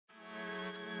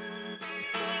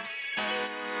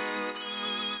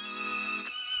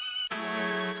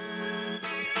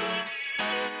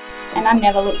And I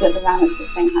never looked at the run at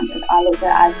 1600. I looked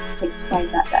at it as 60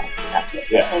 k's that day. That's it.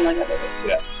 That's all I ever did.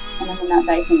 Yeah. And then when that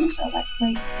day finished, I was like,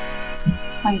 sweet,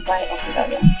 clean slate, off we go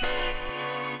again.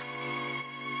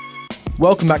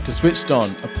 Welcome back to Switched On,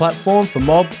 a platform for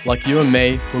mob like you and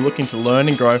me who are looking to learn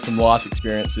and grow from life's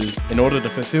experiences in order to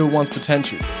fulfill one's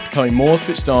potential, becoming more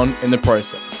switched on in the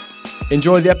process.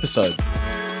 Enjoy the episode.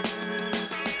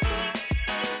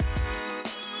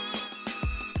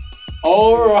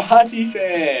 Alrighty,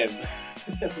 fam.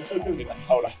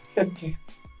 Hold on.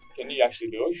 Can you actually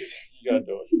do it? 'Cause you gotta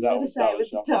do it. You gotta say it with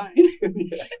the tone.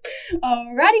 Yeah.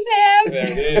 Alrighty, fam.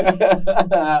 There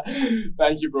it is.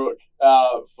 Thank you, Brooke,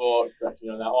 for correcting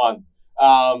me on that one.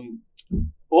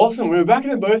 Awesome. We're back in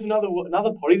the booth,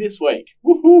 another potty this week.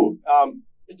 Woohoo!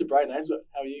 Mr. Braden Ainsworth,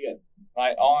 how are you again?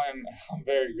 Mate, I'm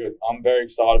very good. I'm very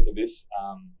excited for this.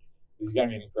 This is going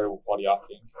to be an incredible potty, I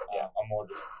think. I'm more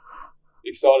just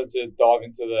excited to dive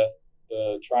into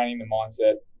the training, the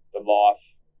mindset, the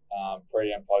life,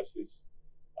 pre and post this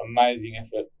amazing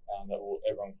effort that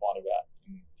everyone will find about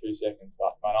in 2 seconds.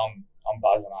 But man, I'm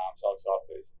buzzing. I'm so excited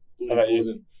for this. How about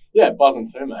you? Yeah, buzzing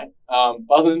too, mate.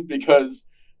 Buzzing because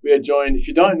we are joined, if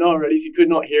you don't know already, if you could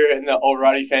not hear it in the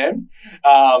Alrighty fam,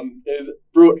 is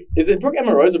Brooke. Is it Brooke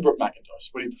Emma Rose or Brooke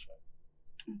McIntosh? What do you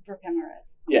prefer? Brooke Emma Rose.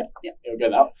 Yeah, yeah, you'll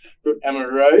get that. Brooke Emma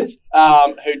Rose,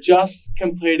 who just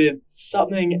completed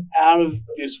something out of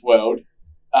this world,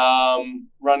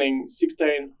 running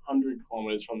 1,600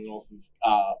 kilometres from the north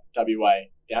of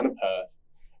WA down to Perth,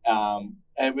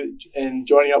 and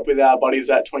joining up with our buddies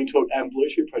at 20 Talk and Blue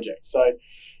Shoe Project. So,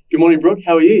 good morning, Brooke.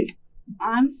 How are you?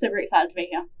 I'm super excited to be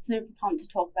here. Super pumped to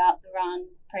talk about the run,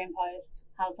 pre and post,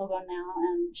 how it's all gone now,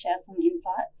 and share some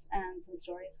insights and some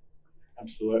stories.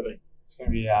 Absolutely. It's going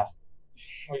to be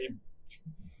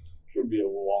could be a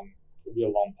long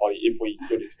potty if we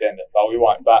could extend it, but we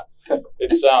won't. But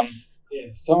it's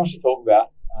so much to talk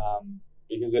about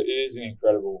because it is an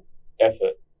incredible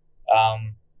effort.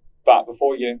 But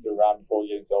before we get into the run, before we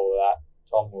get into all of that,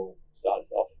 Tom will start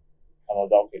us off.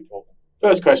 Otherwise, I'll keep talking.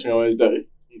 First question I always do in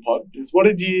the pod is, what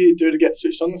did you do to get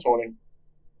switched on this morning?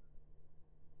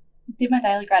 Did my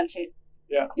daily gratitude.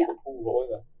 Yeah. What was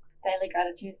that? Daily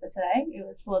gratitude for today. It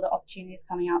was for the opportunities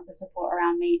coming up, the support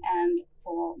around me, and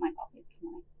for my coffee this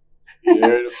morning.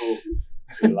 Beautiful.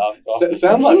 Love coffee.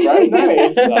 Sounds like Brad,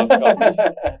 eh? Love coffee.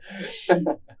 How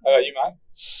about you, mate?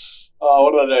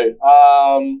 What did I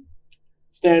do?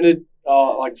 Standard,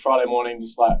 like Friday morning,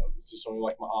 it's just sort of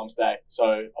like my arms day. So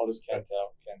I'll just Can't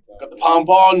tell. got the pump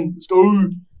on. Let's go.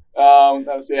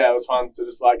 It was fun to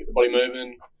just like get the body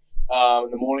moving in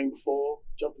the morning before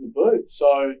jumping the booth.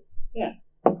 So yeah,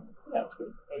 it was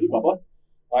good. How are you, Bubba?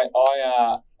 Mate,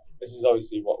 this is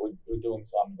obviously what we're doing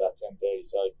something about 10:30.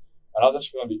 So, and I was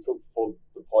actually going to be cooked before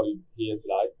the potty here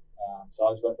today. So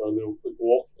I just went for a little quick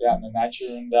walk out in the nature,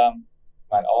 and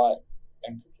mate, I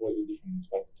am completely different in the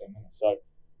space of 10 minutes. So,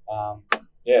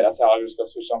 that's how I just got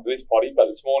switched on for this potty.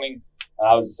 But this morning,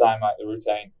 I was the same, mate. The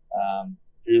routine,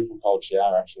 beautiful cold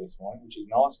shower actually this morning, which is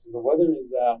nice because the weather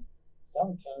is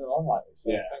starting to turn it on lately.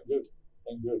 So It's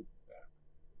been good. Yeah.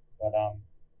 But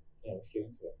let's get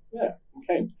into it. Yeah,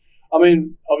 okay. I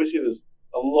mean, obviously there's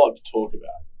a lot to talk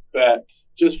about, but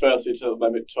just firstly to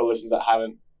our listeners that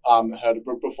haven't heard of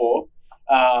Brooke before,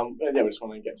 we just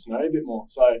want to get to know you a bit more.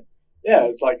 So, yeah,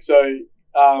 it's like,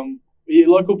 are you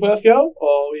a local Perth girl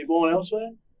or were you born elsewhere?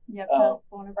 Yeah, Perth,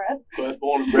 born and bred. Perth,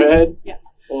 born and bred. Yeah.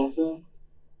 Awesome.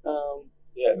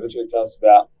 Literally tell us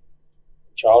about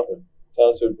childhood. Tell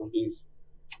us who Brooke is.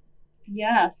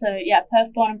 Yeah, so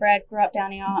Perth, born and bred, grew up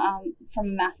down here from a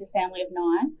massive family of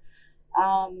 9.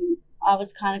 I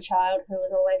was kind of child who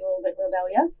was always a little bit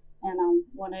rebellious and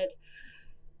wanted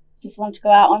to go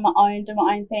out on my own, do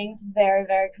my own things. Very,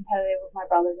 very competitive with my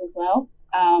brothers as well.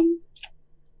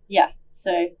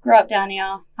 So grew up down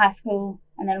here, high school,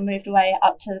 and then moved away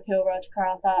up to the Pilbara to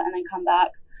Karratha and then come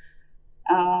back.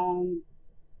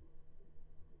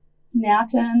 Now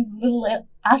turned little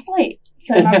athlete.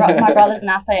 So my brother's an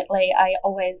athlete. I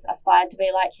always aspired to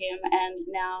be like him, and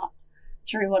now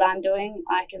through what I'm doing,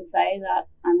 I can say that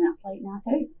I'm an athlete now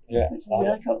too. Yeah, which is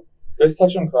really cool. Let's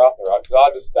touch on Karratha, right? Because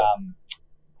I just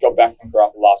got back from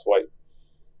Karratha last week,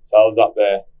 so I was up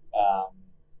there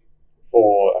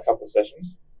for a couple of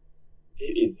sessions.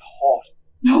 It is hot.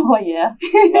 Oh yeah,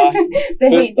 the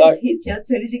heat just hits you as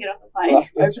soon as you get off the plane.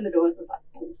 Open the doors, it's like,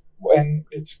 oof. And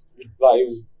it's like it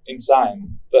was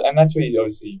insane. And that's where you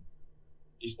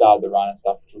started the run and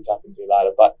stuff, which we'll tap into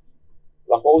later. But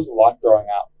like, what was it like not growing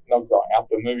up,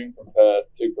 but moving from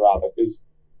Perth to Karratha? Because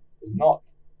it's not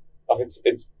like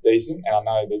it's decent, and I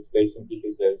know that it's decent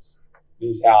because this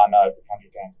is how I know the country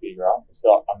town's bigger. It's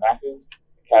got a Macca's,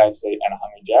 a KFC and a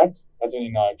Hungry Jack's, that's when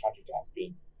you know Country Town's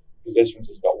big. Because Esperance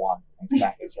has got one, and it's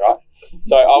Macca's, right?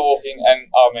 So I walk in,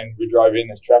 and we drove in,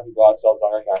 there's traffic lights, so I was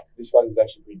like, okay, this place is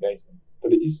actually pretty decent.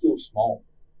 But it is still small.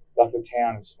 Like, the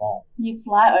town is small. You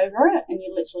fly over it, and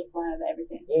you literally fly over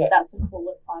everything. Yeah. That's the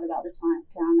coolest part about the town,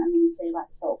 and then you see,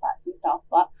 like, the salt flats and stuff.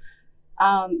 But,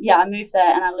 I moved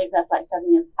there, and I lived there for, like,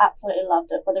 7 years. Absolutely loved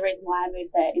it. But the reason why I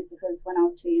moved there is because when I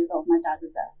was 2 years old, my dad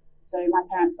was there. So my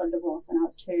parents got divorced when I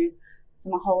was 2. So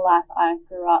my whole life, I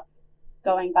grew up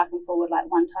going back and forward like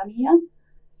one time a year.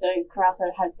 So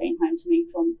Karratha has been home to me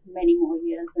for many more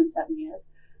years than 7 years.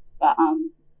 But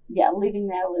living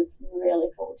there was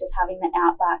really cool. Just having the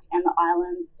outback and the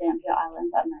islands, Dampier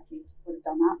Islands. I don't know if you would have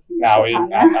done that. No,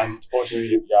 unfortunately we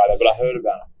didn't go there, but I heard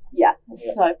about it. Yeah,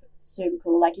 it's so super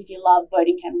cool. Like if you love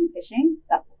boating, camping, and fishing,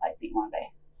 that's the place that you want to be.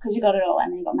 Because you got it all,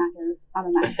 and then you got Macca's. I'm a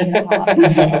Macca's at heart.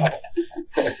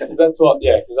 Because that's what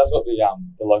the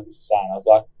locals were saying. I was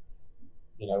like,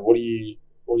 what do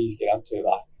you get up to?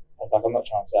 Like, I was like, I'm not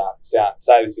trying to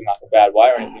say this in like a bad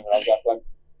way or anything, but I was like,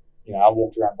 I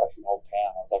walked around basically the whole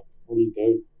town. I was like, what do you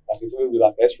do? Like, it's a little bit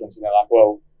like Esperance, and they're like,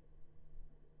 well,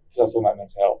 because I was talking about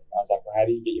mental health, and I was like, well, how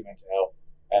do you get your mental health?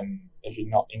 And if you're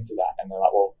not into that, and they're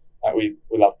like, well, like, we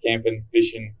love camping,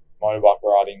 fishing, motorbike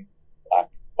riding, like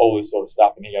all this sort of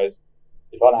stuff. And he goes,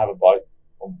 if I don't have a boat,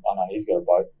 well, I know he's got a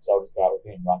boat, so I'll just go out with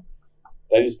him. Like,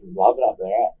 they just love it up there,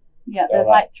 right? Yeah, there's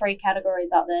like 3 categories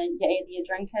up there. You're either your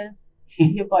drinkers,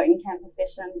 your boating, camping,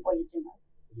 fishing, or your gymmers.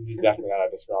 This is exactly how I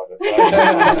described it.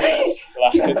 So,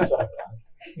 like, it's so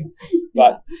fun.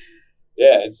 But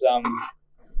yeah, it's and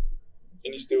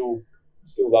you still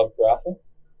love Karratha?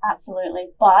 Absolutely,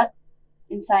 but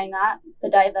in saying that, the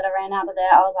day that I ran out of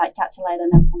there, I was like, catch you later,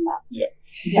 never come back. Yeah.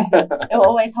 It will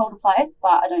always hold a place,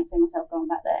 but I don't see myself going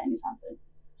back there anytime soon.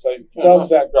 So tell us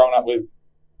about growing up with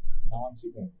 9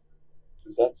 siblings.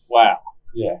 Because that's... Wow.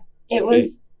 Yeah. It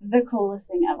was the coolest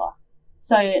thing ever.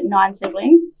 So 9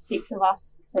 siblings, 6 of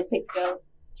us, so 6 girls,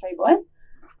 3 boys,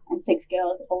 and 6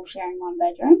 girls all sharing one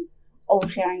bedroom, all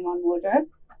sharing one wardrobe.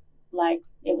 Like,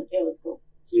 it was cool.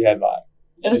 So you had like...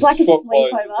 It was like a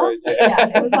sleepover.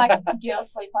 Yeah, it was like a girls'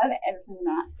 sleepover every single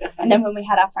night. And then when we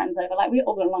had our friends over, like, we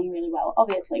all got along really well.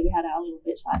 Obviously, we had our little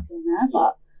bitch fights in there,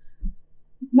 but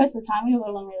most of the time we all got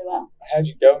along really well. How'd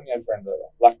you go when you had friends over?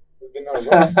 Like, there's been no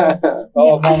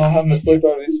Mum, I'm having a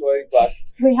sleepover this week. Like,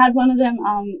 we had one of them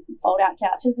fold-out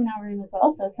couches in our room as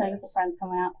well. So as soon as the friends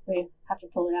come out, we have to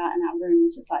pull it out, and our room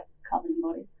was just like covered in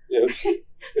bodies. Yeah, it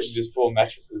was just full of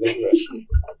mattresses everywhere. It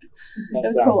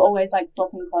was cool, always like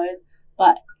swapping clothes.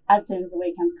 But as soon as the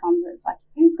weekends come, it's like,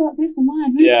 who's got this and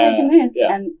mine? Who's taking this?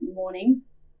 Yeah. And mornings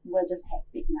were just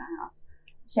hectic in our house.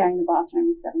 Sharing the bathroom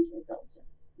with 7 kids, it was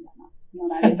just not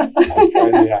ideal. That's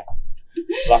crazy, yeah.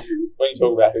 Like, when you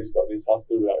talk about who's got this, I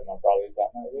still do that with my brother. He's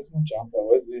like, mate, where's my jumper?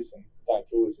 Where's this? And it's only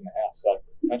 2 of us in the house. So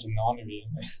imagine 9 of you.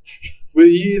 Were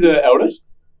you the eldest?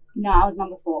 No, I was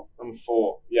number 4. Number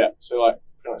 4, yeah. So, like,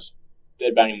 pretty much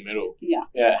dead bang in the middle. Yeah.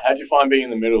 Yeah. How'd you find being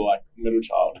in the middle, like, middle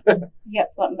child? You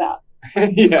get forgotten about.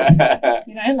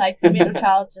 Yeah. Like the middle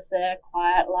child's just there,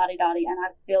 quiet, la-di-da-di, and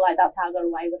I feel like that's how I got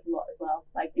away with a lot as well.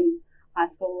 Like in high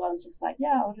school, I was just like,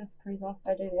 yeah, I'll just cruise off,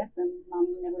 go do this, and Mum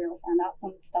never really found out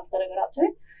some stuff that I got up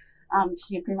to.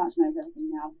 She pretty much knows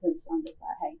everything now because I'm just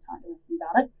like, hey, can't do anything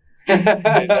about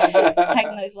it.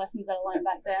 Taking those lessons that I learned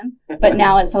back then. But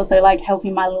now it's also like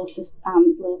helping my little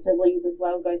siblings as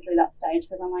well go through that stage,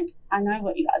 because I'm like, I know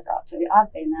what you guys are up to.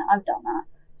 I've been there, I've done that.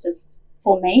 Just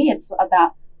for me, it's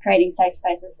about creating safe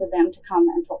spaces for them to come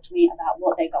and talk to me about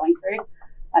what they're going through,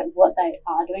 like what they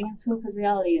are doing in school, because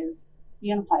reality is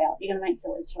you're going to play out, you're going to make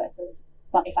silly choices,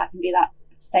 but if I can be that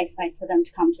safe space for them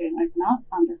to come to and open up,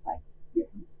 I'm just like,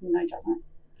 no judgment.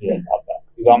 Yeah, love that.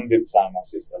 Because I'm a bit the same with my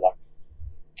sister. Like,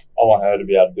 I want her to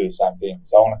be able to do the same thing.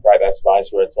 So I want to create that space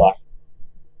where it's like,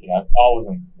 I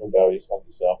wasn't rebellious like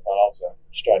yourself, but I was a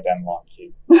straight down the line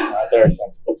kid. Very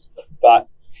sensible. But,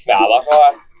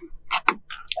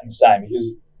 I'm the same,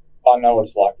 because I know what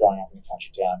it's like growing up in a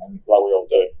country town, and like we all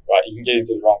do, right? You can get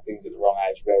into the wrong things at the wrong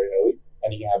age very early,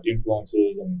 and you can have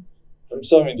influences, and from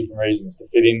so many different reasons, to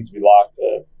fit in, to be liked,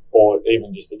 or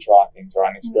even just to try things,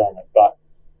 right, and experiment. But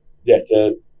yeah, it's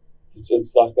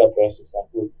like that person's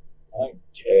like, look, I don't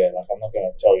care. Like, I'm not going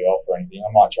to tell you off or anything. I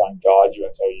might try and guide you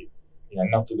and tell you,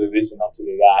 not to do this and not to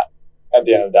do that. At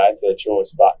the end of the day, it's their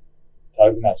choice. But to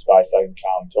open that space, they can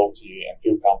come, talk to you, and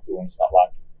feel comfortable. And it's not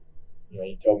like,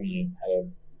 you tell me you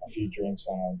had a few drinks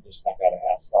and you snuck out of the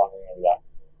house, and be like,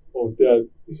 oh, Dad,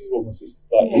 this is what my sister's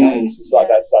like. It's just like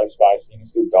that safe space, and you can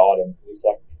still guide them. It's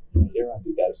like, everyone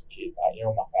did that as a kid, mate. You're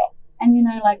all muck up. And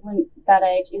like when that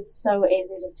age, it's so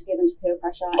easy just to give into peer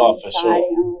pressure Oh, and for society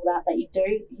sure. and all that you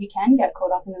can get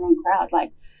caught up in the wrong crowd.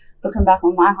 Like, looking back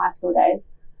on my high school days,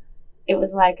 it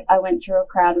was like I went through a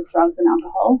crowd of drugs and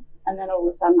alcohol, and then all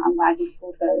of a sudden I'm wagging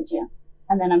school to go to the gym.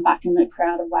 And then I'm back in the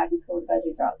crowd of wagging school to go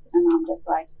do drugs. And I'm just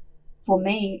like, for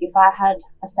me, if I had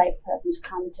a safe person to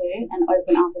come to and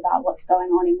open up about what's going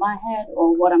on in my head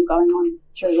or what I'm going on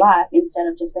through life, instead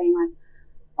of just being like,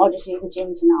 I'll just use the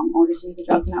gym to numb, or just use the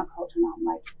drugs and alcohol to numb,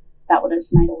 like, that would have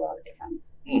just made a world of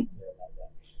difference.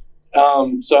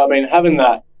 So, I mean, having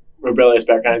that rebellious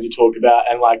background as you talk about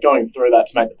and, like, going through that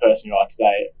to make the person you are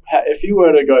today, if you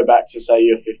were to go back to, say,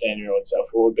 your 15-year-old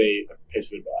self, what would be a piece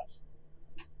of advice?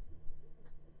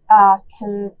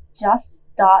 To just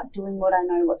start doing what I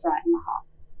know was right in my heart.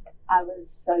 I was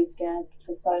so scared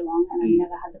for so long, and I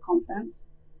never had the confidence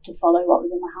to follow what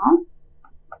was in my heart.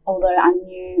 Although I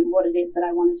knew what it is that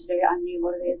I wanted to do, I knew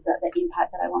what it is that the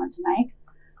impact that I wanted to make.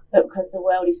 But because the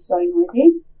world is so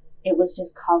noisy, it was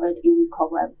just covered in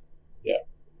cobwebs. Yeah.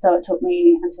 So it took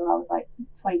me until I was like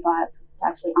 25 to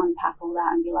actually unpack all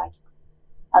that and be like,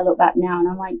 I look back now and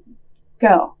I'm like,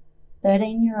 girl,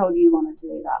 13-year-old you wanted to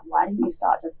do that. Why didn't you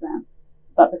start just then?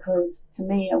 But because to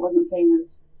me it wasn't seen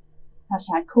as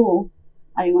 #cool,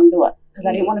 I didn't want to do it. Because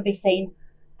I didn't want to be seen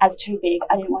as too big.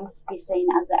 I didn't want to be seen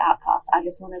as the outcast. I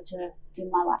just wanted to do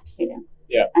my life to fit in.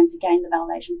 Yeah. And to gain the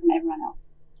validation from everyone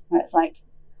else. Where it's like,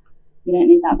 you don't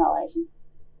need that validation.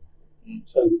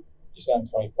 So you sound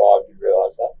 25, you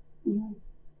realise that? Mm-hmm.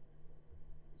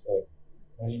 So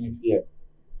when you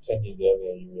 10 years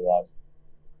earlier you realised.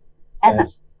 And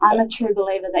I'm a true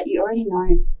believer that you already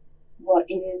know what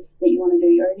it is that you want to do.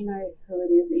 You already know who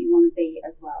it is that you want to be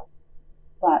as well.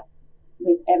 But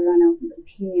with everyone else's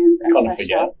opinions and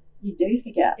pressure, you do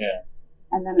forget. Yeah.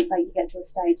 And then it's like you get to a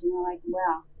stage and you're like,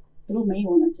 wow, little me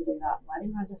wanted to do that. Why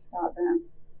didn't I just start then?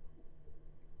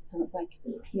 So it's like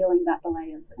peeling back the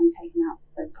layers and taking out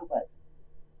those cobwebs.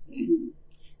 Mm-hmm.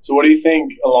 So what do you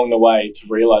think along the way to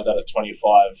realise that at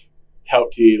 25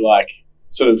 helped you, like,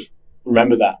 sort of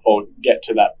remember that or get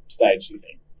to that stage, do you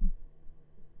think?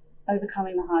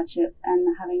 Overcoming the hardships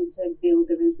and having to build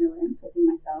the resilience within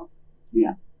myself.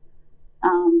 Yeah.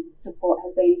 Support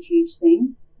has been a huge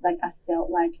thing. Like, I felt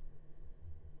like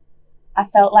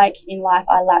in life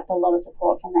I lacked a lot of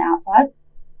support from the outside.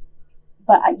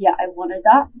 But I wanted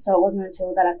that. So it wasn't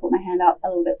until that I put my hand up a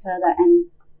little bit further and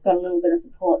got a little bit of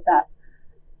support that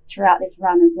throughout this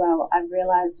run as well, I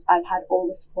realised I've had all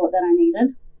the support that I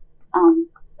needed.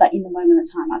 But in the moment of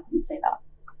time, I couldn't see that.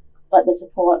 But the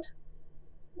support,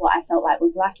 what I felt like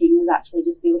was lacking, was actually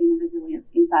just building a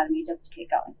resilience inside of me just to keep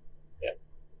going. Yeah.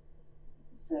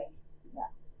 So, yeah.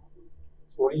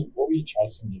 So what were you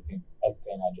chasing, do you think, as a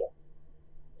teenager?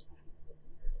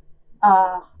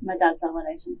 My dad's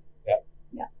validation. Yeah.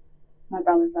 Yeah. My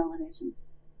brother's validation.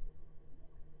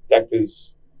 Is that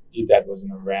because your dad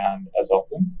wasn't around as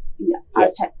often? Yeah.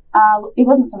 It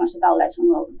wasn't so much the validation,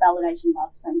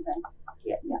 love, same.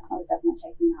 Yeah. Yeah, I was definitely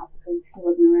chasing that because he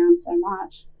wasn't around so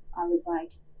much. I was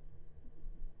like,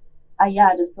 I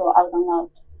just thought I was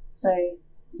unloved. So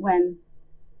when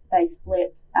they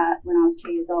split when I was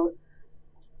 2 years old,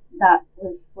 that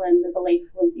was when the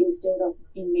belief was instilled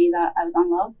in me that I was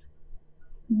unloved.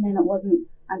 And then it wasn't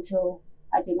until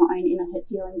I did my own inner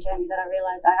healing journey that I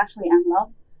realised I actually am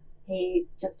loved. He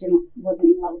just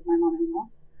wasn't in love with my mom anymore.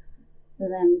 So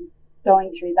then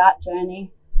going through that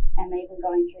journey and even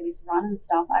going through this run and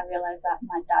stuff, I realised that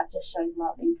my dad just shows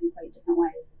love in complete different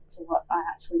ways to what I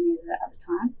actually needed at the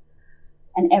time.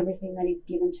 And everything that he's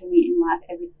given to me in life,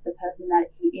 the person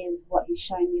that he is, what he's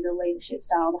shown me, the leadership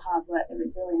style, the hard work, the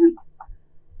resilience,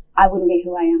 I wouldn't be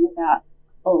who I am without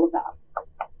all of that.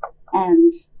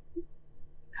 And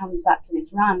comes back to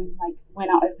this run, like when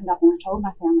I opened up and I told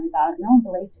my family about it, no one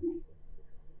believed in me.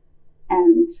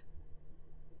 And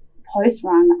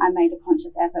post-run, I made a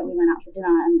conscious effort. We went out for dinner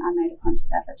and I made a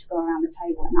conscious effort to go around the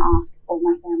table and ask all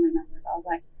my family members. I was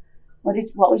like,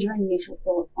 what was your initial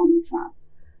thoughts on this run?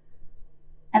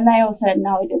 And they all said,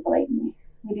 no, we didn't believe in you.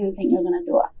 We didn't think you were going to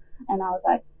do it. And I was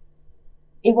like,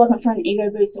 it wasn't for an ego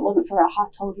boost. It wasn't for a I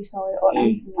told you so or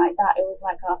anything like that. It was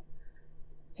like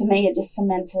to me, it just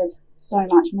cemented so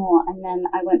much more. And then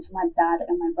I went to my dad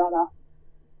and my brother,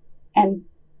 and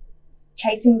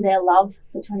chasing their love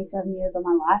for 27 years of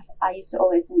my life, I used to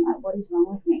always think, like, what is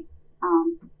wrong with me?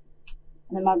 And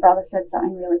then my brother said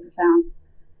something really profound.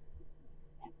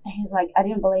 He's like, I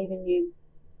didn't believe in you,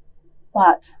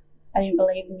 but I didn't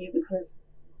believe in you because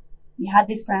you had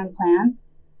this grand plan.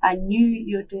 I knew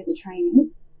you would do the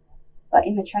training, but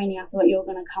in the training I thought you were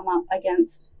going to come up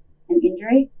against an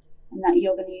injury and that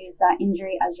you're going to use that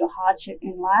injury as your hardship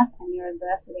in life and your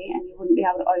adversity, and you wouldn't be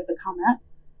able to overcome it.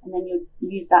 And then you'd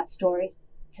use that story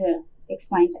to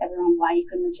explain to everyone why you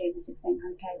couldn't achieve the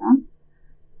 1600k run.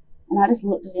 And I just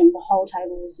looked at him. The whole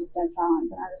table was just dead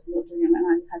silence, and I just looked at him and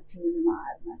I just had tears in my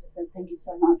eyes, and I just said, thank you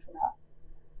so much for that.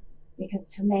 Because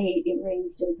to me, it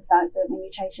reinstilled the fact that when you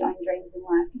chase your own dreams in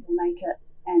life, you'll make it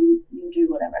and you'll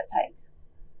do whatever it takes.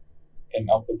 And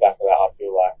off the back of that, I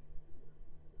feel like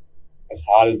as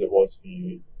hard as it was for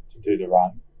you to do the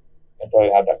run and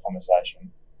probably have that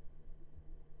conversation,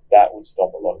 that would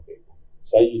stop a lot of people.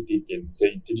 Did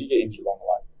you get injured along the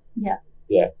way? Yeah.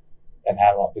 Yeah. And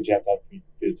how long did you have to have a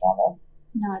bit of time off?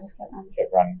 No, I just kept running.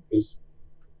 Kept running. Because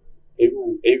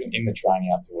people, even in the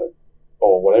training up to it,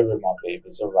 or whatever it might be, if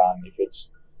it's a run, if it's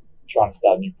trying to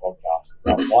start a new podcast,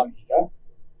 that one hiccup,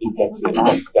 that's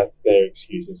it. That's their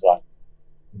excuse. It's like,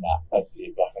 nah, that's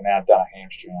it. Like, now I've done a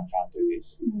hamstring, I can't do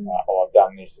this. Right? Or I've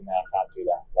done this and now I can't do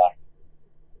that. Like,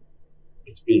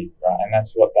 it's big, right? And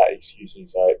that's what that excuse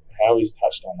is. So how he's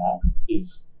touched on that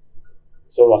is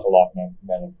sort of like a life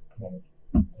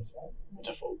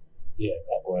metaphor. Yeah,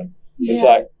 that word. Yeah. It's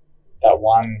like that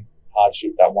one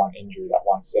hardship, that one injury, that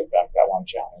one setback, that one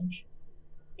challenge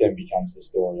then becomes the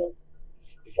story of,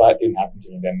 if that didn't happen to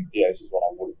me, then yeah, this is what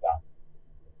I would have done.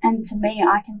 And to me,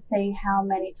 I can see how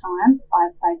many times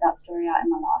I've played that story out in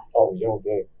my life. Oh, we all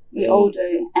do. We all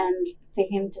do. And for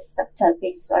him to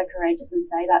be so courageous and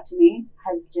say that to me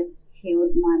has just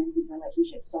healed mine and his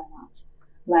relationship so much.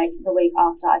 Like the week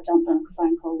after, I jumped on a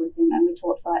phone call with him and we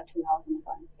talked for like 2 hours on the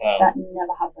phone. Wow. That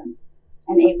never happens.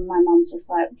 And even my mum's just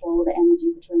like, well, the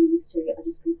energy between these two are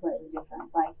just completely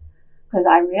different. Like, because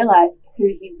I realised who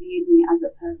he viewed me as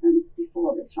a person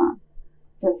before this run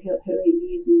to who he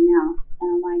views me now.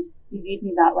 And I'm like, he viewed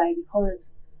me that way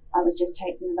because I was just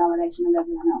chasing the validation of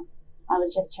everyone else. I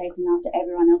was just chasing after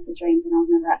everyone else's dreams, and I was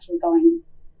never actually going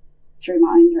through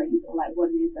my own dreams or like what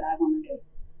it is that I want to do.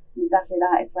 And exactly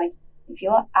that. It's like, if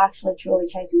you're actually truly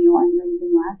chasing your own dreams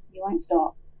in life, you won't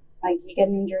stop. Like, you get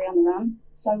an injury on the run,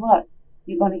 so what?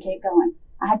 You're going to keep going.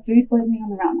 I had food poisoning on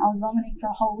the run. I was vomiting for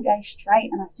a whole day straight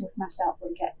and I still smashed out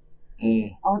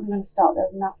 40k. I wasn't going to stop. There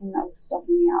was nothing that was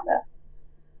stopping me out there.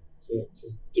 It's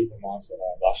a different mindset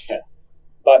last year.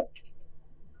 But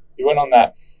you went on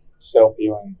that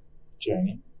self-healing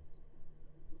journey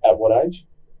at what age?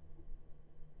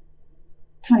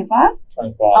 25?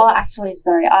 25. Oh, actually,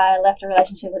 sorry. I left a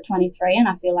relationship at 23 and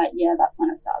I feel like, yeah, that's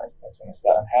when it started. That's when it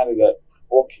started. And how did it,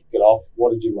 what kicked it off?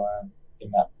 What did you learn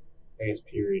in that, I guess,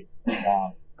 period of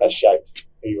time that shaped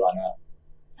who you are now?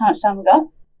 How much time we got?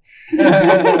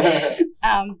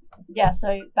 Yeah, so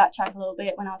backtrack a little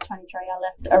bit. When I was 23, I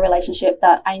left a relationship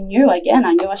that I knew I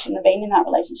shouldn't have been in that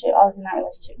relationship. I was in that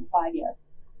relationship for 5 years.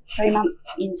 3 months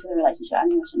into the relationship, I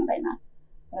knew I shouldn't have been there.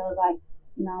 But I was like,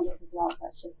 no, this is love.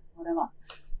 Let's just whatever.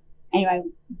 Anyway,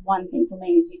 one thing for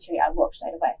me is I walked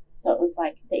straight away. So it was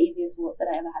like the easiest walk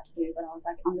that I ever had to do. But I was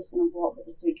like, I'm just going to walk with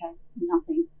a suitcase,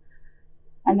 nothing.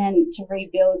 And then to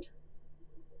rebuild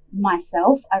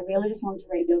myself, I really just wanted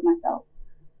to rebuild myself.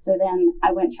 So then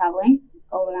I went traveling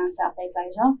all around Southeast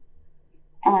Asia,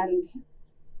 and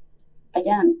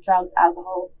again, drugs,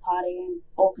 alcohol, partying,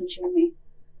 all consumed me.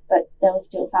 But there was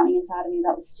still something inside of me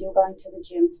that was still going to the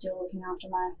gym, still looking after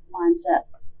my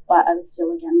mindset, but I was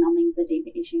still, again, numbing the deeper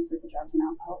issues with the drugs and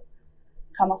alcohol.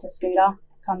 Come off a scooter,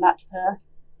 come back to Perth,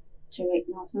 2 weeks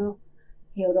in hospital,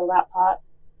 healed all that part.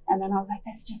 And then I was like,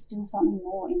 there's just still something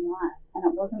more in life. And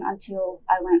it wasn't until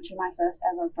I went to my first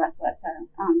ever breathwork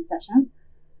session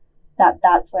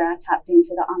that's where I tapped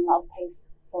into the unloved piece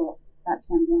that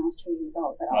stemmed when I was 2 years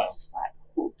old, that I was just like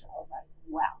hooked. I was like,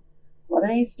 wow, what are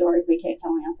these stories we keep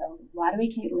telling ourselves? Why do we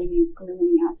keep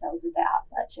limiting ourselves with the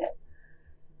outside shit?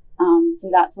 So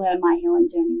that's where my healing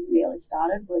journey really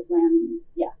started, was when,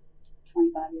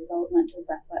 25 years old, went to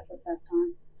breathwork for the first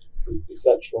time. It's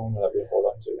that trauma that we hold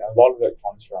on to. And a lot of it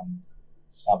comes from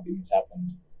something that's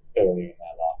happened earlier in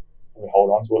our life. And we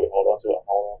hold on to it,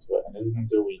 and it isn't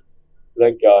until we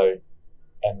let go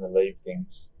and relieve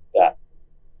things that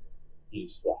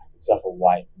is like, it's like a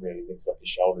weight really lifts off your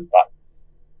shoulders, but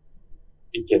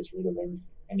it gets rid of everything,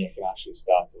 and you can actually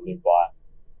start to live by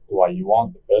the way you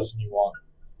want, the person you want.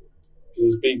 Because it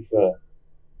was big for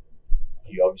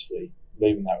you, obviously,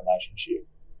 leaving that relationship,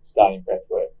 starting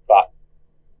breathwork, but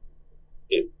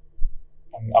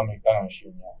I'm going to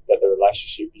assume that the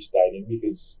relationship you stayed in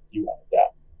because you wanted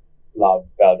that love,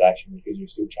 validation, because you're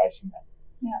still chasing that.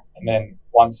 Yeah. And then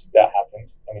once that happened,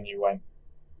 and then you went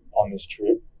on this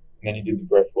trip, and then you did the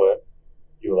breath work,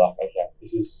 you were like, okay,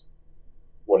 this is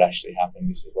what actually happened,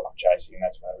 this is what I'm chasing, and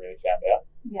that's when I really found out.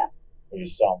 Yeah. Which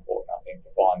is so important, I think,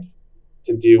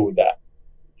 to deal with that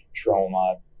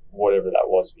trauma, whatever that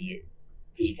was for you,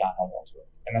 because you can't hold on to it.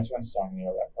 And that's when so many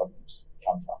of our problems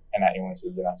come from, and our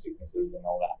illnesses and our sicknesses and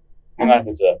all that. No matter if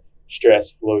it's a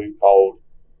stress, flu, cold,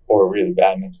 or a really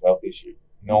bad mental health issue,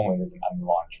 normally there's an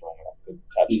underlying trauma that's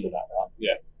attached to that, right?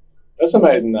 Yeah. That's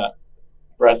amazing that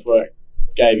breathwork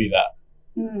gave you that.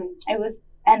 It was,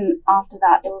 and after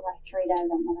that, it was like 3 days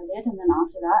event that I did, and then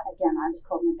after that, again, I just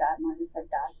called my dad and I just said,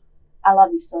 Dad, I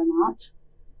love you so much.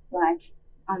 Like,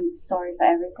 I'm sorry for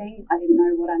everything. I didn't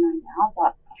know what I know now,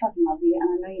 but I fucking love you, and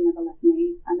I know you never left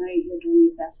me. I know you're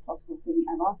doing your best possible thing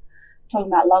ever. Talking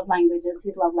about love languages,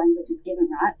 his love language is giving,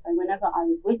 right? So whenever I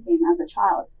was with him as a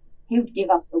child, he would give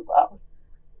us the world.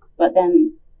 But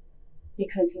then,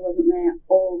 because he wasn't there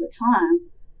all the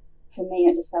time, to me,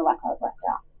 it just felt like I was left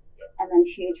out. And then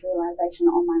a huge realization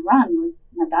on my run was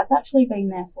my dad's actually been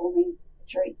there for me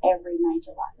through every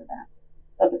major life event.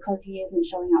 But because he isn't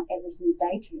showing up every single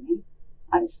day to me,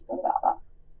 I just forgot about that.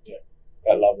 Yeah,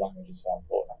 that love language is so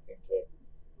important, I think, too.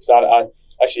 So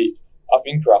I've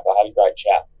been corrupt. I had a great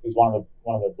chat because one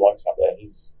of the blokes up there,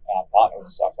 his partner was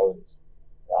a psychologist,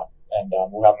 right? And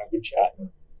we're having a good chat, and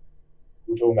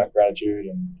we're talking about gratitude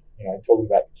and talking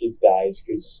about the kids' days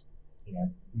because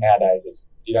nowadays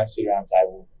you don't sit around a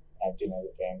table and have dinner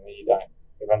with the family. You don't.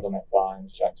 Everyone's on their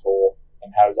phones. You don't talk.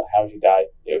 And how was your day?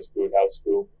 Yeah, it was good. How was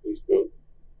school? It was good.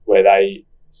 Where they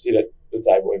sit at the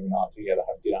table every night together,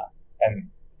 have dinner, and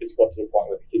it's got to the point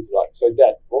where the kids are like, "So,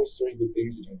 Dad, what was 3 good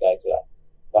things in your day today?"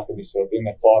 Like this sort of thing.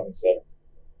 They're 5 and 7,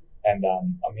 and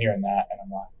I'm hearing that, and I'm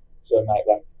like, "So, mate,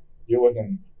 like you're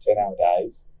working 10-hour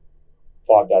days,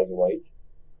 5 days a week.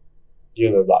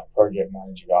 You're the project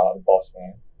manager guy, like the boss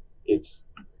man. It's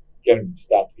going to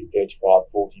start to be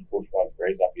 35, 40, 45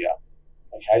 degrees up here.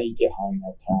 Like, how do you get home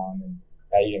that time, and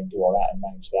how are you going to do all that and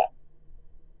manage that?"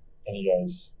 And he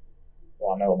goes,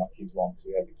 "Well, I know what my kids want," because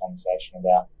we had the conversation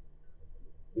about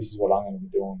this is what I'm going to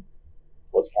be doing,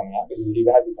 what's coming up. He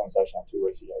had the conversation like 2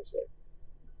 weeks ago. He said,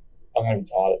 "I'm going to be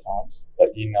tired at times,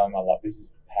 but my love, this is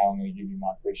how I'm going to give you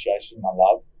my appreciation, my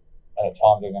love, and at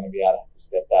times I'm going to be able to have to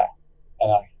step back."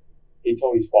 And he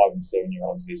told his 5 and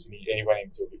 7-year-olds this, and he went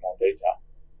into a bit more detail.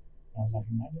 And I was like,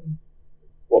 imagine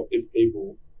what if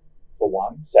people, for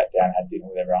one, sat down and had dinner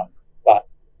with everyone, but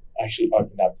actually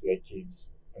opened up to their kids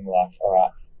and were like, "All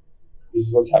right, this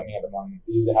is what's happening at the moment.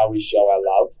 This is how we show our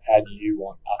love. How do you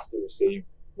want us to receive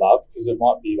love?" Because it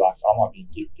might be like, I might be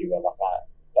a gift giver like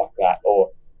that, or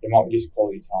it might be just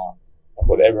quality time, like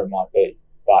whatever it might be.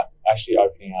 But actually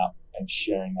opening up and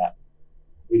sharing that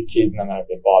with kids, no matter if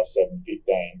they're 5, 7,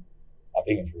 15, I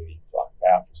think it's really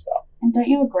powerful stuff. And don't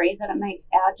you agree that it makes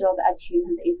our job as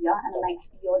humans easier, and it makes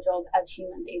your job as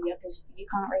humans easier because you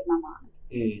can't read my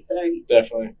mind? So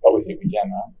Definitely. But we think we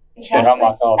can, right? exactly. Yeah, I'm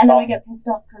like, and then we get pissed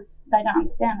off because they don't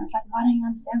understand. It's like, why don't you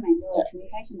understand me? Well,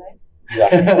 communication, babe.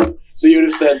 Exactly. So you would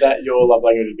have said that your love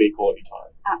language would be quality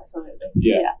time. Absolutely.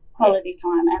 Yeah. Quality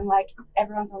time. And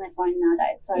everyone's on their phone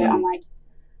nowadays. So I'm like,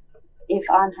 if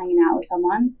I'm hanging out with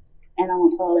someone and I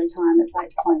want quality time, it's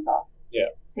like phones off. Yeah.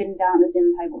 Sitting down at the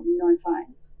dinner table, no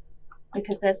phones.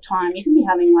 Because there's time. You can be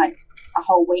having a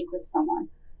whole week with someone,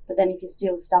 but then if you're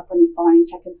still stuck on your phone,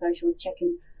 checking socials,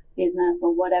 checking business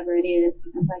or whatever it is,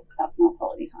 it's like, that's not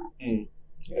quality time.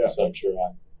 Yeah, that's so true,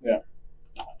 right? Yeah.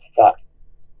 But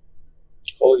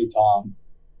quality time,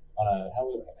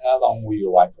 how long were you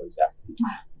away for exactly?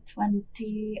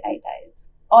 28 days.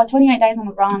 28 days on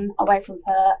the run, away from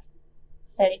Perth,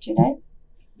 32 days.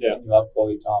 Yeah. You love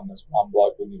quality time. There's one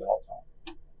bloke with you the whole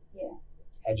time. Yeah.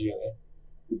 How'd you get there?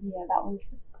 Yeah, that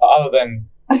was... Other than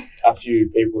a few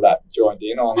people that joined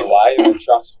in on the way, and the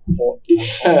trucks honking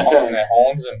their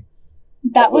horns and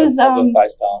that was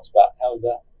FaceTimes, but how was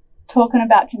that? Talking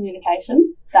about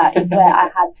communication, that is where I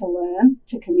had to learn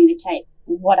to communicate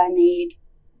what I need,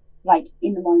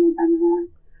 in the moment.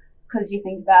 Because you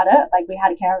think about it, we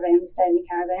had a caravan, we stayed in the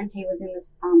caravan, he was in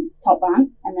this top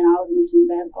bunk, and then I was in the king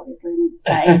bed, obviously in the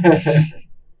space.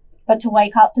 But to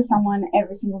wake up to someone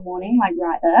every single morning,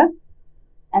 right there,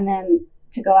 and then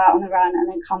to go out on the run and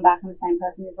then come back and the same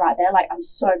person is right there, I'm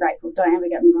so grateful. Don't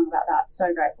ever get me wrong about that. So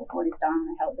grateful for what he's done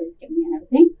and the help that he's given me and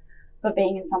everything. But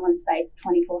being in someone's space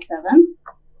 24/7,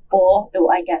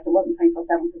 I guess it wasn't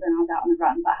 24/7 because then I was out on the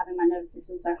run, but having my nervous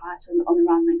system so heightened on the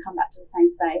run and then come back to the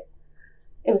same space,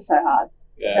 it was so hard.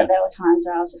 Yeah. That there were times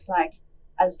where I was just like,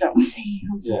 I just don't want to see you.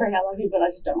 I'm sorry, I love you, but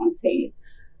I just don't want to see you.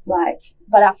 But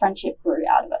our friendship grew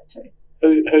out of it too.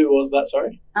 Who was that,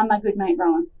 sorry? My good mate,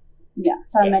 Rowan. Yeah,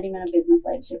 so I met him in a business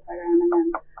leadership program, and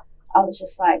then I was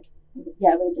just like,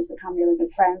 we just become really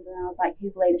good friends, and I was like,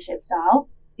 his leadership style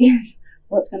is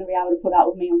what's going to be able to put up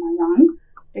with me on my run,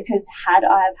 because had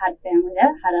I have had family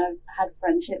there, had I had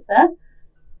friendships there,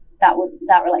 that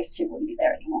relationship wouldn't be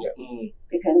there anymore. Yeah.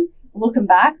 Because looking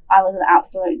back, I was an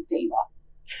absolute diva.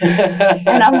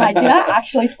 And I'm like, did I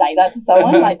actually say that to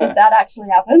someone? Like, did that actually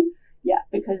happen? Yeah,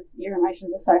 because your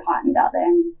emotions are so heightened out there,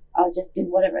 and I just did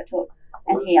whatever it took,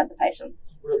 and he had the patience.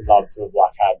 I would have loved to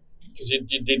have had, because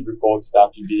you did record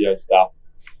stuff, you video stuff,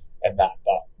 and that,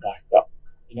 but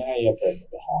you know how you have the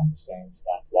behind the scenes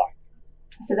stuff, like.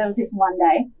 So there was this one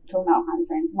day, talking about behind the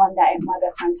scenes, one day my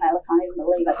best friend Taylor, can't even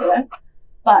believe I did it.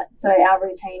 But so our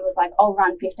routine was like, I'll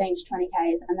run 15 to 20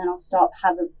 Ks and then I'll stop,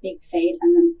 have a big feed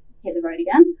and then hit the road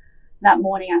again. That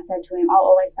morning I said to him, I'll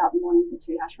always start the mornings with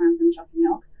 2 hash browns and chocolate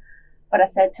milk. But I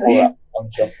said to him,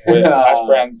 hash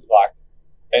browns, like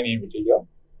any in particular?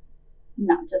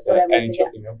 No, just whatever. Any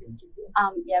chocolate milk in particular?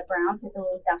 Yeah, browns with a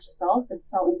little dash of salt. The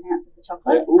salt enhances the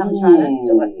chocolate. Yeah. I'm trying to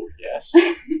do it. Yes.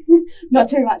 Not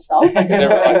too much salt. Because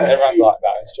everyone's like, no,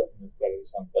 it's chocolate milk better,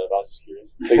 this one's better. I was just curious.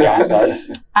 Sorry.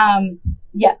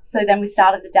 Yeah, so then we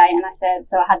started the day and I said,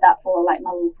 so I had that for like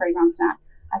my little pre-run snack.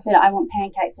 I said, I want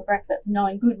pancakes for breakfast,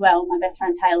 knowing good well my best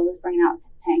friend Taylor was bringing out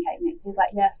pancake mix. He was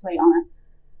like, yeah, sweet on it.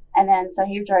 And then so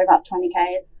he drove up 20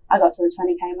 Ks. I got to the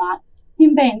 20 K mark.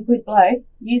 Him being a good bloke,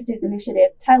 used his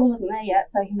initiative. Taylor wasn't there yet,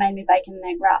 so he made me bacon and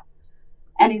egg wrap.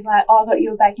 And he's like, oh, I got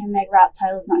you a bacon and egg wrap.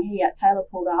 Taylor's not here yet. Taylor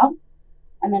pulled up.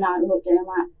 And then I looked at him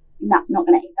like, nah, not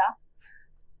going to eat that.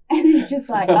 And he's just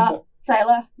like, oh,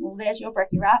 Taylor, well, there's your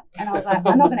brekkie wrap. And I was like,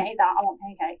 I'm not going to eat that. I want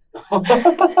pancakes.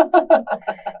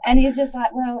 And he's just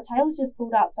like, well, Taylor's just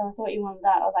pulled up, so I thought you wanted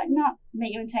that. I was like, no,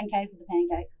 meet you in 10 Ks with the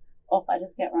pancakes. Off I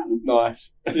just get running.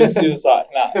 Nice. He was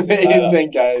like, nah. In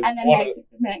 10 Ks. And then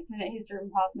next minute he's driven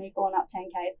past me, gone up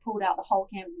 10 Ks, pulled out the whole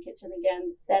camping kitchen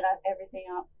again, set up everything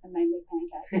up, and made me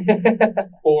pancakes.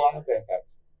 4 on the pancakes.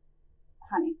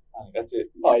 Honey. That's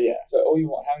it. Oh, yeah. So all you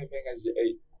want, how many pancakes did you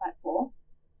eat? Like 4.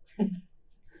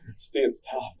 Still, it's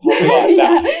tough. Like,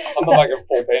 Yeah. I'm not making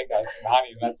 4 pancakes and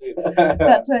honey, and that's it.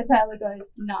 That's where Taylor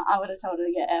goes, no, I would have told her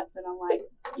to get F. And I'm like,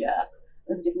 yeah,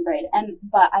 it was a different breed.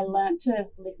 But I learned to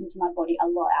listen to my body a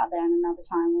lot out there. And another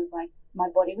time was like, my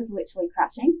body was literally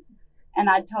crashing. And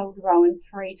I told Rowan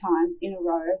 3 times in a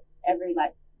row,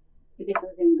 this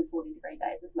was in the 40-degree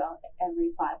days as well,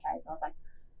 every 5 Ks. I was like,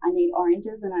 I need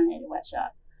oranges and I need a wet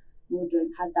shirt.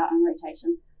 Had that on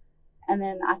rotation. And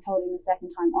then I told him the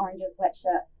second time, oranges, wet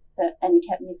shirt, and he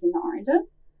kept missing the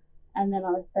oranges. And then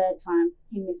on the third time,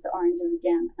 he missed the oranges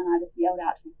again. And I just yelled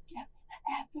out to him, get me the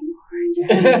effing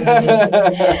oranges.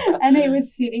 And he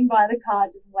was sitting by the car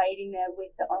just waiting there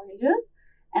with the oranges.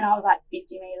 And I was like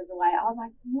 50 metres away. I was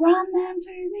like, run them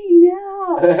to me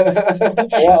now.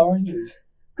 Why oranges?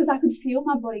 Because I could feel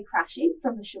my body crashing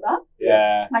from the sugar.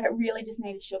 Yeah. Like it really just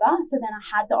needed sugar. So then I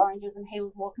had the oranges and he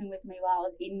was walking with me while I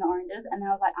was eating the oranges. And then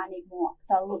I was like, I need more.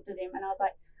 So I looked at him and I was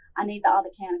like, I need the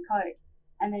other can of Coke.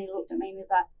 And then he looked at me and he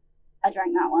was like, I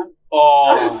drank that one.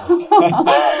 Oh.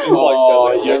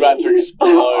 You're about to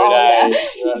explode, eh?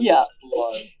 Yeah.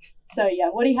 So yeah,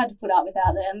 what he had to put up with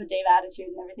out there and the diva attitude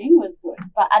and everything was good.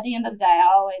 But at the end of the day,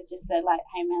 I always just said like,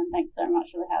 hey man, thanks so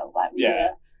much for the help. Like we did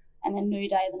it. And then new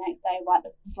day the next day, wipe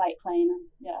the slate clean and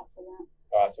for that.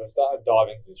 Alright, so we're starting to dive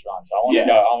into this run. So I want to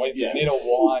go. We need to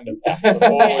wind it back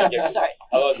before we get. Sorry.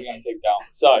 Otherwise, we're going to keep going.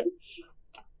 So,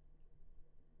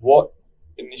 what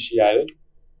initiated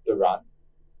the run?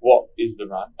 What is the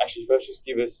run? Actually, first, just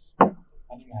give us. I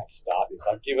don't know how to start this.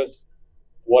 Like, give us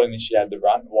what initiated the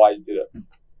run, why you did it,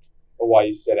 or why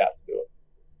you set out to do it.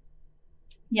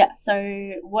 Yeah.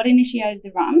 So what initiated the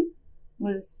run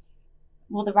was.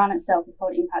 Well, the run itself is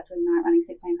called Impact to Ignite, running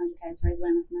 1,600 Ks for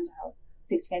awareness and mental health,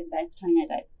 60 Ks a day for 28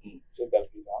 days. Said that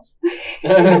a few times.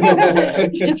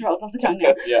 It just rolls off the tongue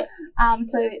now. Yeah.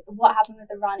 So what happened with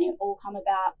the run, it all come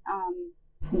about, I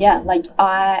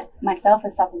myself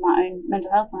have suffered my own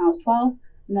mental health when I was 12.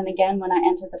 And then again, when I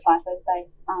entered the FIFO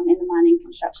space in the mining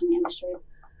and construction industries,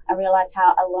 I realised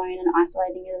how alone and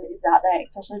isolating it is out there,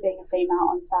 especially being a female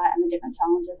on site and the different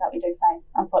challenges that we do face.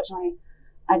 Unfortunately,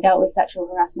 I dealt with sexual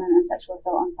harassment and sexual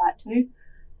assault on site too.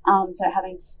 So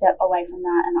having to step away from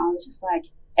that, and I was just like,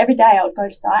 every day I would go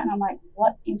to site and I'm like,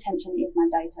 what intention is my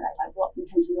day today? Like, what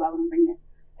intention do I want to bring this?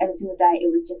 Every single day it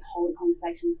was just hold a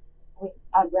conversation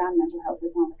around mental health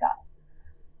with one of the guys.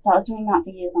 So I was doing that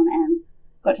for years on end.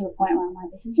 Got to the point where I'm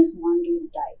like, this is just one dude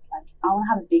a day. Like, I want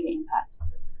to have a bigger impact.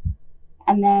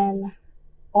 And then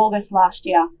August last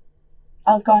year,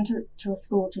 I was going to a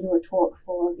school to do a talk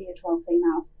for year 12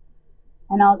 females.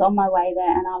 And I was on my way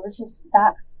there, and I was just,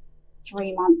 that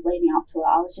 3 months leading up to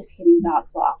it, I was just hitting dark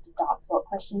spot after dark spot,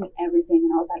 questioning everything.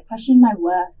 And I was like, questioning my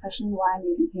worth, questioning why I'm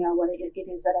even here, what it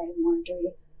is that I even want to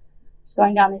do. Just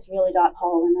going down this really dark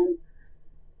hole. And then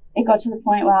it got to the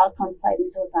point where I was contemplating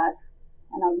suicide.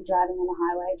 and I'll be driving on the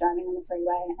highway, driving on the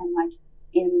freeway, and like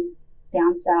in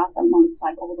down south amongst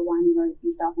like all the windy roads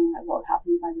and stuff. And I'm like, what would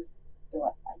happen if I just do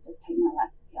it? Like just take my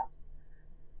life here.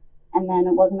 And then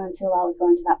it wasn't until I was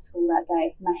going to that school that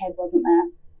day, my head wasn't there,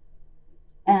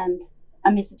 and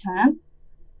I missed a turn,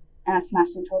 and I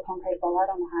smashed into a concrete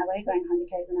bollard on the highway going 100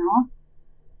 k's an hour,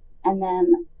 and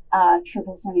then a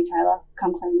triple semi-trailer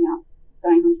come clean me up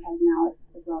going 100 k's an hour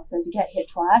as well. So to get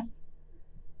hit twice,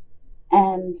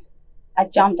 and I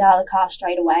jumped out of the car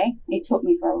straight away. It took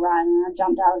me for a ride, and I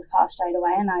jumped out of the car straight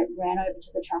away, and I ran over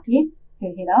to the truckie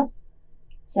who hit us.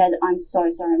 Said, I'm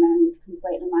so sorry, man, it's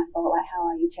completely my fault. Like, how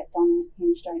are you? Checked on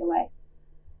him straight away.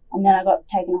 And then I got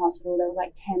taken to hospital. There was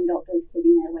like 10 doctors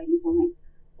sitting there waiting for me.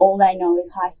 All they know is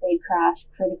high-speed crash,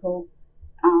 critical.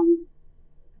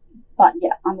 But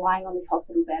yeah, I'm lying on this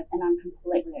hospital bed and I'm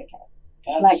completely okay.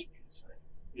 That's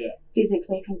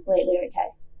Physically completely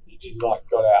okay. You just like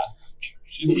got out.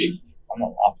 I'm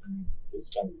not laughing to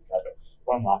spend the but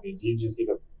what I'm laughing is you just hit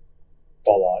a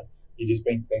bollard. You just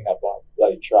been cleaned up by a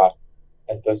bloody truck.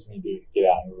 And the first thing you do is get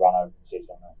out and run over and see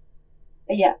something.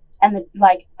 Yeah, and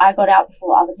I got out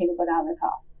before other people got out of the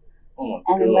car. oh my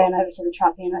And then God. ran over to the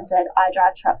truckie and I said, I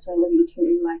drive trucks for a living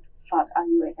too. Like, fuck, are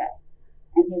you okay?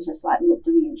 And he was just like, looked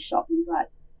at me in shock and was like,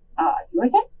 are you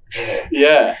okay?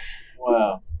 Yeah.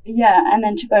 Wow. Yeah, and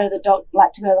then to go to the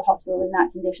to go to the hospital in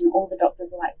that condition, all the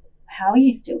doctors were like, how are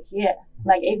you still here?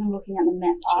 Like, even looking at the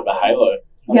mess Sort of a afterwards. halo.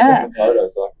 I've Yeah. seen the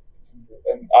photos, like,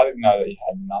 and I didn't know that you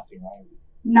had nothing wrong with you.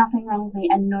 Nothing wrong with me,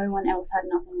 and no one else had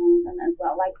nothing wrong with them as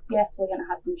well. Like, yes, we're going to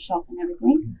have some shock and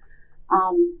everything.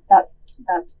 That's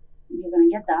you're going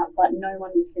to get that, but no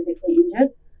one was physically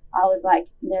injured. I was like,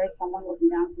 there is someone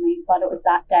looking down for me, but it was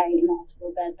that day in the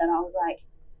hospital bed that I was like,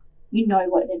 you know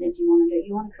what it is you want to do.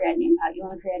 You want to create an impact. You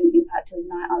want to create an impact to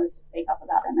ignite others to speak up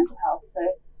about their mental health. So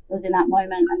it was in that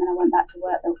moment, and then I went back to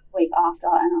work the week after,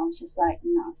 and I was just like,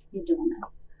 no, you're doing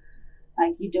this.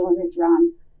 Like, you're doing this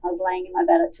run. I was laying in my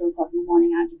bed at 2 o'clock in the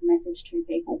morning. I just messaged 2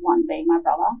 people, one being my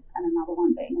brother and another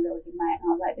one being a really good mate. And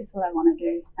I was like, this is what I want to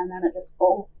do. And then it just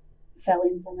all fell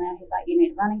in from there. He's like, you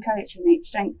need a running coach, you need a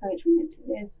strength coach, we need to do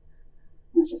this.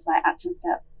 And it's just like action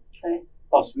step. So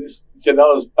So that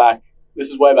was back.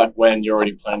 This is way back when you're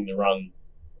already planning to run,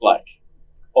 like,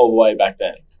 all the way back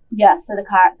then. yeah, so the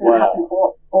car accident Wow. happened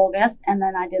August, and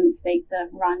then I didn't speak the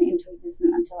run into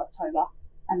existence until October.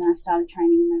 And then I started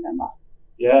training in November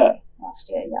Yeah. last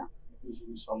year, yeah. This is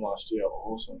this time last year.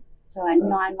 Awesome. So like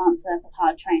 9 months worth of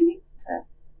hard training to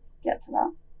get to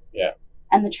that. Yeah.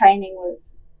 And the training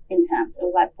was intense. It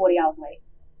was like 40 hours a week.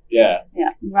 Yeah.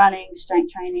 Yeah. Running,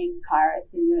 strength training, chiros,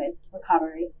 physios,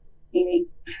 recovery, eating.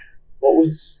 What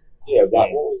was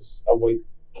a week,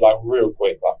 like real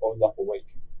quick, like what was like a week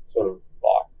sort of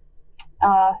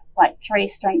like? Like 3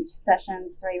 strength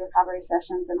sessions, 3 recovery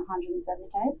sessions, and 170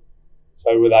 Ks.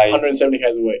 So were they 170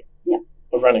 k's a week. Yeah.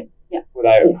 Of running. were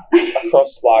they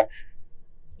across like,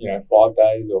 5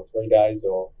 days or 3 days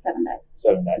or 7 days,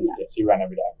 7 days? Yeah. Yeah, so you ran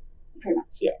every day. pretty much.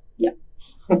 Yeah. Yeah.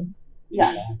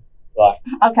 Yeah. So, like,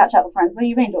 I'll catch up with friends. What have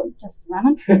you been doing? Just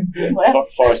running? What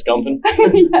else? Forest Gumping.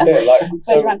 Yeah. yeah, like, Where'd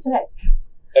so, you run today?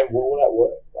 and what will that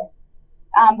work?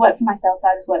 Like, Worked for myself, so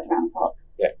I just worked around the clock.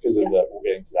 yeah, because of the, we'll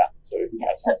get into that too Yeah,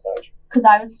 at some stage. Because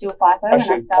I was still FIFO when I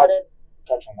Actually, started.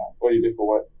 Touch on that. What do you do for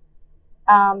work?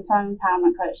 So I'm an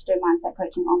empowerment coach, do mindset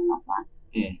coaching on and offline.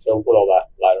 So we'll put all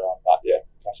that later on, but yeah,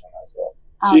 touch on that as well.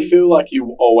 So you feel like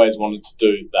you always wanted to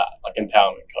do that, like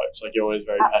empowerment coach, like you're always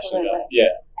very passionate about it. Absolutely.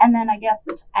 Yeah. And then I guess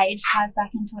the age ties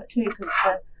back into it too, because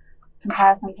the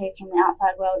comparison piece from the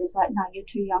outside world is like, no, you're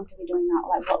too young to be doing that.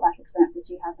 Like, what life experiences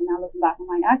do you have? And now looking back, I'm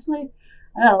like, actually,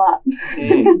 I got a lot.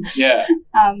 Yeah.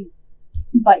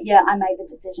 But yeah, I made the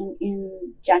decision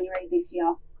in January this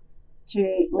year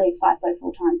to leave FIFO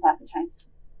full time so I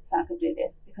could do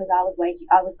this, because I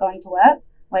was going to work,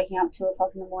 waking up 2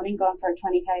 o'clock in the morning, going for a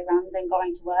 20k run, then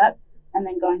going to work, and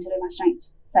then going to do my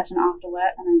strength session after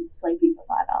work, and then sleeping for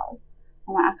 5 hours.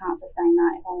 I'm like, I can't sustain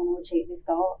that. If I want to achieve this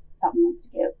goal, something needs to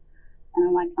give. And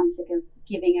I'm like, I'm sick of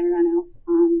giving everyone else.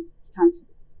 It's time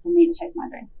for me to chase my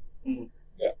dreams.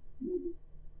 Yeah.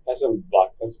 That's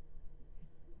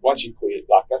once you quit,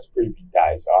 like, that's a pretty big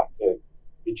day. So I have to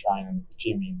be training,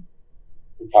 gymming,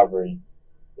 recovery.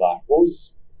 Like, what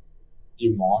was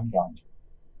your mind going to?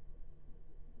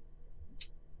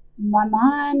 My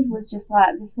mind was just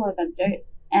like, this is what I've got to do.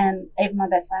 And even my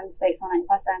best friend speaks on it. If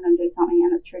I say I'm going to do something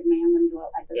and it's true to me, I'm going to do it.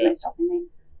 Like, there's no stopping me.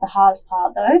 The hardest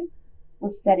part, though,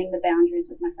 was setting the boundaries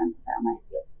with my friends and family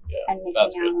and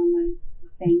missing out on those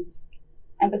things.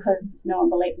 And because no one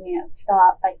believed me at the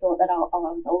start, they thought that I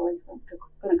was always going to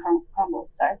crumble,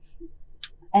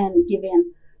 and give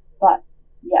in. But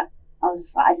yeah, I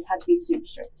I just had to be super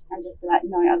strict and just be like,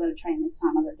 no, I've got to train this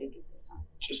time, I've got to do this time.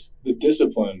 Just the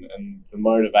discipline and the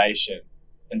motivation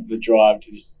and the drive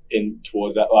to just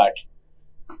towards that, like,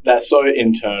 that's so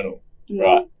internal,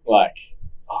 right? Like,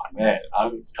 oh man, I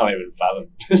just can't even fathom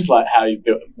just like how you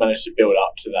managed to build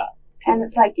up to that. And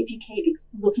it's like, if you keep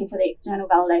looking for the external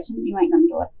validation, you ain't going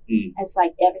to do it. It's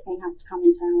like everything has to come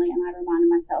internally, and I reminded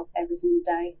myself every single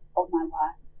day of my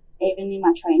life. Even in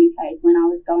my training phase, when I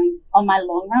was going on my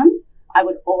long runs, I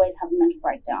would always have a mental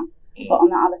breakdown. But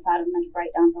on the other side of mental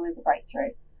breakdowns, always a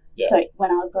breakthrough. Yeah. So when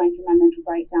I was going through my mental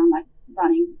breakdown, like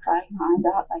running, crying my eyes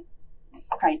out, like it's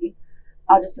crazy,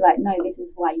 I'll just be like, no, this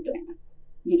is why you're doing it.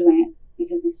 You're doing it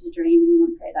because this is your dream and you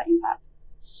want to create that impact.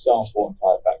 So important to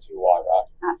tie it back to your why, right?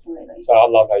 Absolutely. So I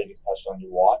love how you just touched on your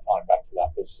why, tying back to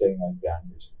that, but setting those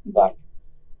boundaries. Like,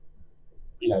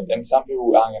 you know, and some people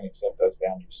aren't going to accept those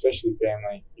boundaries, especially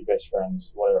family, your best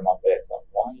friends, whatever it might be. It's like,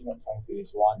 why are you not coming to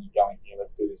this? Why aren't you going here?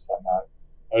 Let's do this. Like, no,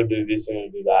 I gotta do this, I gotta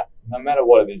do that. No matter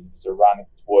what it is, if it's a run, if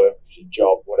it's work, if it's your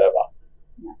job, whatever,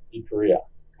 your career.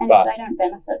 And if they don't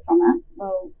benefit from it,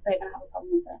 well, they're going to have a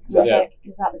problem with it. Exactly. Like,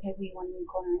 is that the people you want in your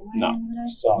corner anyway? No.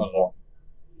 So important.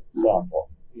 So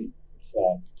important.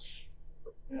 So,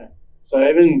 yeah. So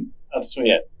even, I just want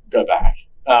to go back.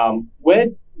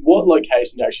 What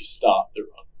location did you actually start the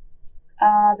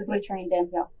run? The Blue Tree in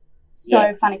Dampier.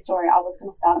 So funny story. I was going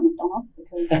to start at McDonald's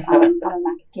because I'm a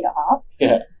Macca's kid at heart.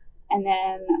 Yeah. And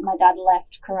then my dad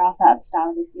left Karratha at the start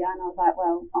of this year, and I was like,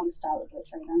 well, I'll just start at the Blue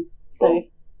Tree then. So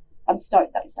I'm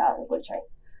stoked that we started at the Blue Tree.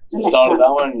 You started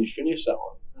that one and you finished that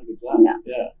one. How good's that?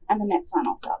 Yeah. And the next one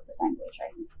I'll start at the same Blue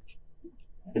Tree.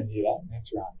 And hear that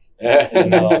next round. Yeah.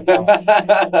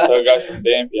 So it goes from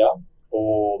Dampier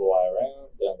all the way around,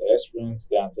 down to Esperance,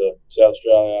 down to South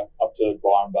Australia, up to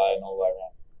Byron Bay and all the way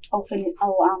around.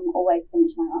 I'll always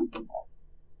finish my runs in Perth.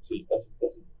 See, that's a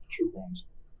true range.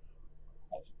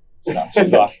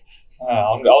 She's like,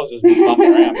 I was just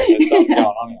mucking around, but there's something going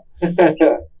on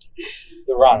here.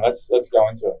 The run, let's go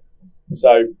into it.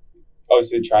 So,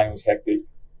 obviously, the training was hectic,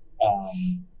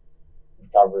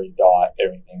 recovery, diet,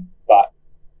 everything. But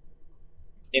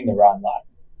in the run, like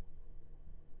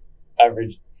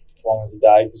average kilometers a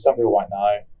day, because some people won't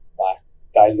know, like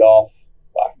days off,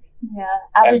 like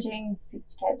averaging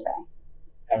 60k a day.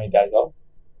 How many days off?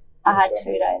 I had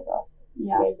 2 days off.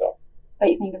 Yeah. 2 days off. But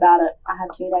you think about it, I had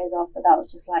 2 days off, but that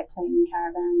was just like cleaning the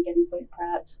caravan, getting food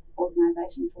prepped,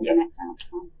 organisation for the next round to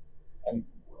come. And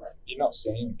you're not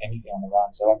seeing anything on the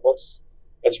run, so like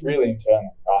it's really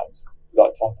internal, right? It's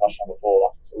like Tom touched on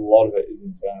before, like a lot of it is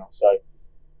internal. So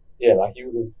yeah, like there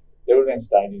would have been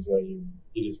stages where you're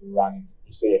just running,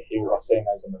 you see a hill, I've seen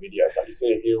those on the videos, like you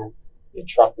see a hill, your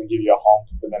truck will give you a honk,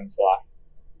 but then it's like,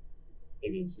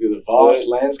 it is the vast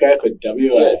landscape of WA.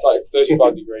 Yeah, it's like it's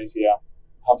 35 degrees here.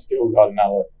 I've still got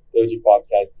another 35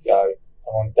 k's to go.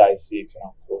 I'm on day 6 and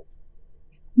I'm cool.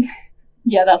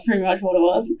 Yeah, that's pretty much what it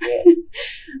was.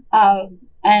 Yeah.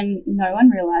 And no one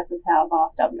realises how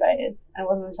vast WA is. And it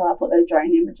wasn't until I put those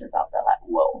drone images up, they're like,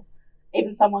 whoa.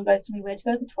 Even someone goes to me, where'd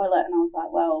you go to the toilet? And I was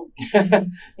like, well,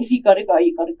 if you got to go,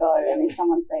 you got to go. And if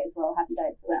someone says, well, happy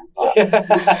days to them.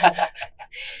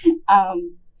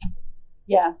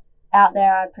 But, out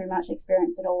there, I pretty much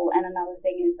experienced it all. And another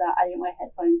thing is that I didn't wear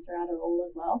headphones throughout it all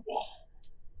as well.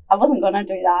 I wasn't going to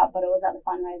do that, but it was at the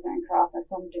fundraiser in Karratha.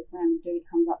 Some random dude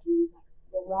comes up to me and he's like,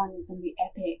 the run is going to be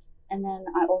epic. And then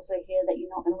I also hear that you're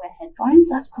not going to wear headphones.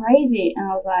 That's crazy. And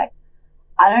I was like,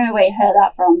 I don't know where you heard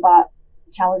that from, but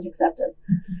challenge accepted.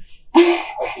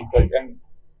 That's incredible. And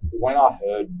when I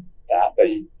heard that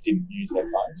you didn't use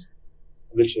headphones,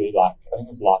 literally, like, I think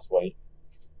it was last week,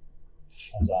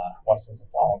 I was wasting some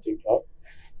time on TikTok,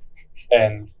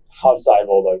 and I save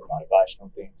all those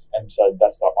motivational things, and so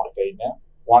that's like my feed now.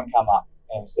 One come up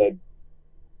and said,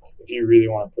 if you really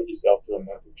want to put yourself through a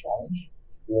mental challenge,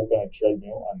 walk on a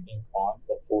treadmill and incline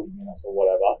for 40 minutes or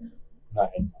whatever, no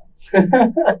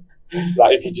headphones.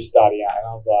 Like if you're just starting out, and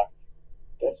I was like,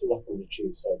 that's like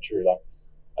literally so true. Like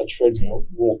a treadmill,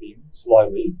 walking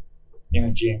slowly in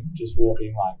a gym, just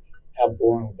walking, like how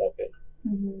boring would that be?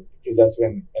 Mm-hmm. Because that's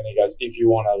when, and he goes, if you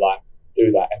want to like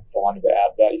do that and find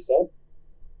out about yourself,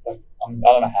 like I don't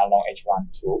know how long each run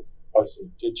took. Obviously,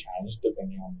 it did change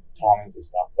depending on timings and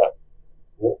stuff. But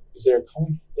is there a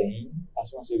common theme? I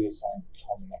just want to see if there's something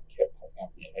common that kept popping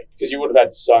up in your head, because you would have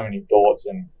had so many thoughts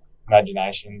and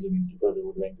imaginations, and you probably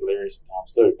would have been delirious at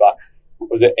times too. But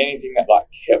was there anything that like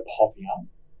kept popping up?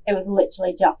 It was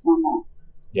literally just one more.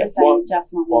 Yeah,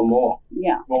 just one more.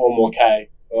 Yeah. One more K.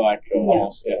 Like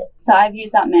almost, So I've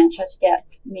used that mantra to get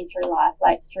me through life.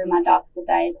 Like through my darkest of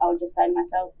days, I would just say to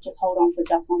myself, just hold on for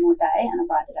just one more day and a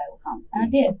brighter day will come. And I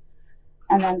did.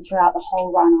 And then throughout the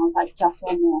whole run, I was like, just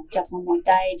one more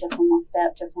day, just one more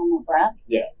step, just one more breath.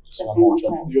 Yeah. Just one more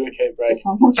You got to keep breaking. Just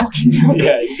one more jogging.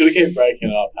 Yeah, you just got to keep breaking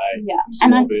it up, hey?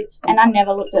 Yeah. Bits. And I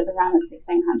never looked at the run as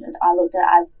 1600. I looked at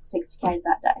it as 60 Ks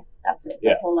that day. That's it.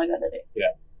 That's all I got to do.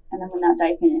 Yeah. And then when that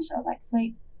day finished, I was like,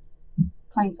 sweet,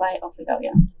 clean slate, off we go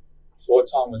again. So what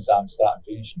time was start and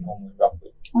finish normally,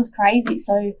 roughly? It was crazy.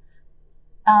 So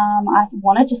I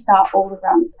wanted to start all the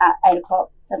runs at 8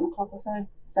 o'clock, 7 o'clock or so.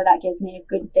 So that gives me a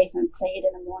good, decent feed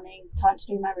in the morning, time to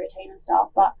do my routine and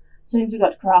stuff. But as soon as we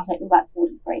got to Karratha, it was like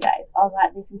 40-degree days. I was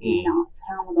like, this is nuts.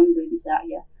 How am I going to do this out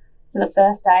here? So the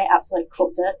first day, absolutely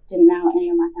cooked it. Didn't nail any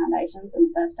of my foundations.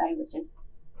 And the first day was just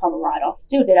proper write-off.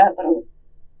 Still did it, but it was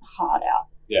hard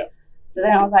out. Yeah. So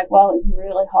then I was like, well, it's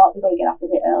really hot. We've got to get up a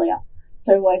bit earlier.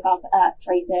 So we woke up at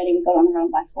 3:30. We got on the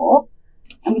run by 4.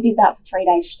 And we did that for 3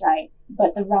 days straight.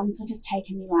 But the runs were just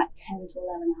taking me like 10 to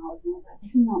 11 hours. And I was like,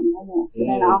 this is not normal. So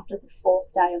then after the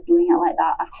 4th day of doing it like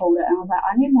that, I called it and I was like,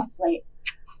 I need more sleep.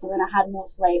 So then I had more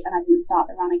sleep and I didn't start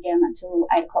the run again until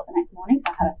 8 o'clock the next morning.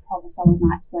 So I had a proper solid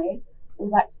night's sleep. It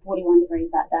was like 41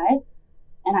 degrees that day.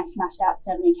 And I smashed out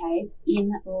 70 Ks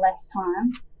in less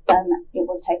time than it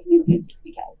was taking me to do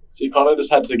 60 Ks. So you kind of just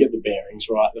had to get the bearings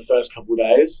right the first couple of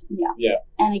days. Yeah. Yeah.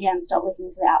 And again, stop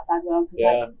listening to the outside world because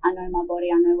like, I know my body,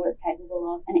 I know what it's capable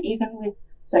of. And even with,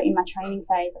 so in my training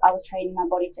phase, I was training my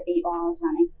body to eat while I was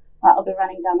running. Like I'll be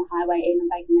running down the highway eating a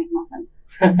bacon egg muffin.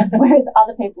 Whereas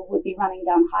other people would be running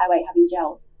down the highway having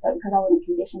gels. But because I wasn't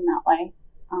conditioned that way,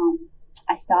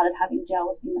 I started having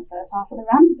gels in the first half of the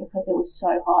run because it was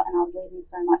so hot and I was losing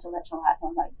so much electrolytes.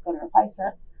 I was like, got to replace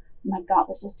it. My gut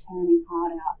was just turning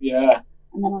hard out. Yeah.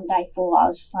 And then on day 4, I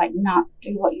was just like, nah,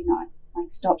 do what you know.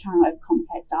 Like, stop trying to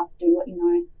overcomplicate stuff. Do what you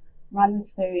know. Run with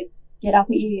food. Get up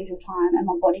at your usual time. And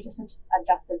my body just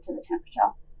adjusted to the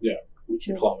temperature. Yeah. Which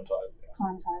was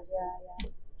climatized,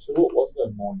 yeah. So what was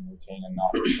the morning routine and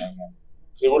night routine then?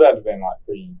 Because it would have been like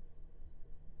pretty,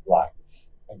 like,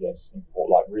 I guess,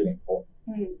 important, like really important.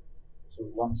 So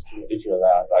once, if you're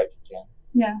allowed, like, you can.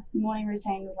 Yeah, the morning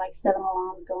routine was like 7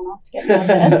 alarms going off to get me out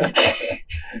of bed.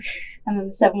 And then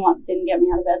the 7th one didn't get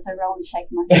me out of bed, so Rowan's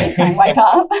shaking my feet saying, wake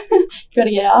up, got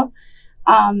to get up.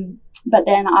 But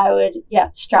then I would,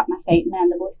 strap my feet. Man,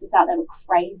 the blisters out there were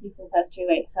crazy for the first 2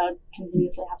 weeks, so I'd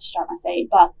continuously have to strap my feet.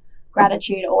 But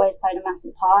gratitude always played a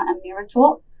massive part, and mirror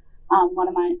talk. One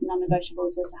of my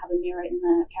non-negotiables was to have a mirror in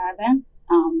the caravan,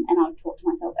 and I would talk to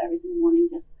myself every single morning,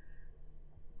 just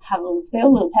have a little spiel,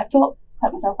 a little pep talk,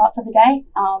 put myself up for the day.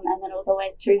 And then it was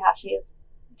always 2 hash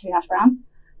browns,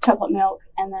 chocolate milk,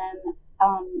 and then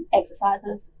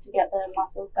exercises to get the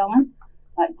muscles going,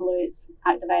 like glutes,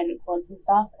 activated quads and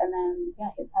stuff, and then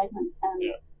hit pavement. And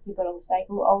you've got all the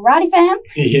staple. Alrighty, fam.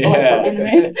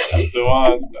 Yeah, that's the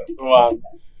one.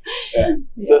 Yeah.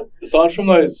 So aside from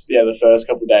those, the first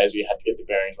couple of days we had to get the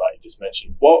bearings right, you just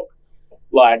mentioned, what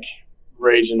like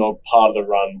region or part of the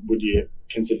run would you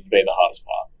consider to be the hardest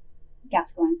part?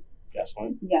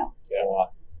 Gascoyne. Yeah. Yeah. Why?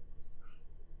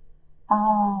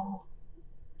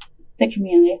 The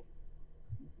community.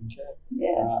 Okay.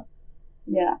 Yeah.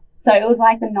 Yeah. So it was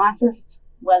like the nicest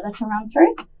weather to run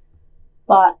through,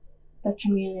 but the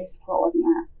community support wasn't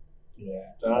there.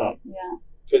 Yeah. Yeah.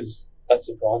 Because that's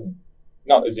surprising.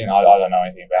 Not as in I don't know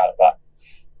anything about it, but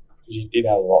because you did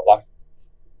have a lot, like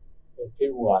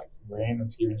people like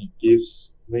randoms giving you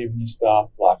gifts, leaving you stuff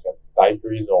like at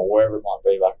bakeries or wherever it might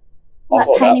be, like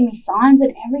painting me signs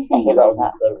and everything. I thought that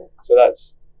was incredible. So that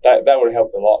would have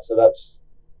helped a lot. So that's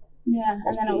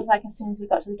and then it was like as soon as we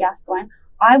got to the Gascoyne,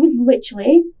 I was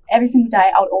literally every single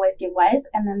day I would always give ways,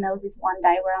 and then there was this one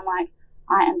day where I'm like,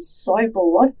 I am so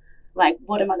bored. Like,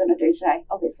 what am I going to do today?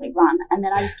 Obviously run. And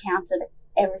then I just counted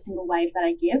every single wave that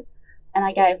I give, and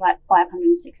I gave like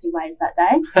 560 waves that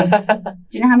day.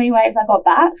 Do you know how many waves I got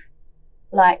back?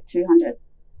 Like 200.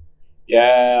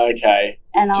 Yeah, okay.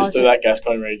 And just through that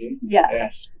Gascoyne region? Yeah.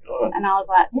 Yes. And I was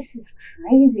like, this is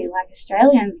crazy. Like,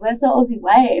 Australians, where's the Aussie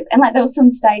wave? And like there was some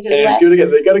stages where it's good to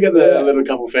get the little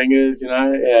couple fingers,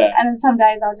 yeah. And then some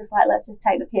days I was just like, let's just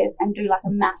take the piss and do like a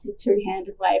massive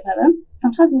 2-handed wave at them.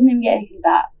 Sometimes I wouldn't even get anything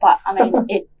back, but I mean,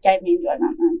 it gave me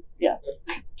enjoyment and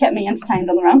kept me entertained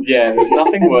on the run. Yeah, there's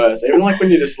nothing worse. Even like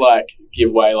when you just like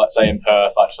give way, like say in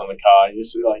Perth, like just on the car, you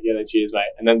just like, cheers,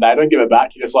 mate. And then they don't give it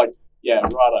back. You're just like,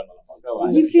 righto,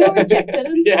 motherfucker. You feel rejected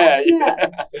and stuff. Yeah.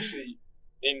 Especially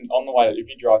on the way, if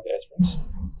you drive to Esperance,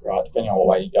 right, depending on what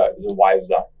way you go, there's a wave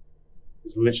zone.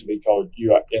 It's literally called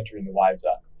you are entering the wave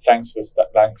zone. Thanks for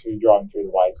driving through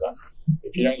the wave zone.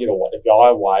 If you don't get if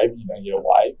I wave and you don't get a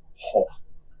wave,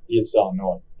 you get so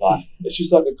annoyed. Like, it's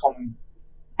just like a common.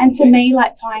 And to me,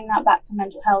 like tying that back to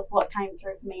mental health, what came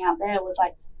through for me out there was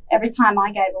like every time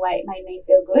I gave away, it made me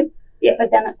feel good. Yeah.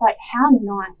 But then it's like, how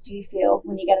nice do you feel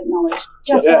when you get acknowledged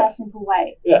just by a simple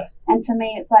wave? Yeah. And to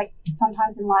me, it's like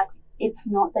sometimes in life, it's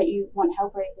not that you want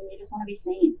help or anything, you just want to be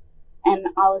seen. And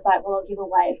I was like, well, I'll give a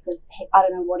wave because I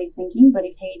don't know what he's thinking, but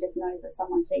if he just knows that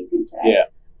someone sees him today,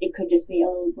 it could just be a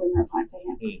little glimmer of hope for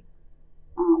him.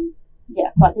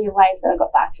 But the waves that I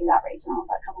got back through that region, I was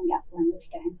like, come on, Gascoigne, lift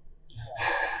your game.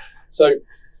 So,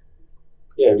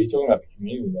 yeah, we're talking about the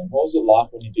community then. What was it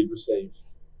like when you did receive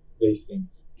these things?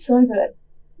 So good.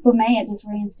 For me, it just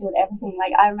reinstilled everything.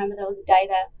 Like, I remember there was a day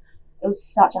there, it was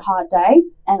such a hard day,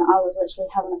 and I was literally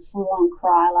having a full-on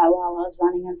cry, like, while I was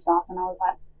running and stuff, and I was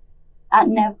like,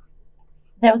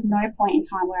 there was no point in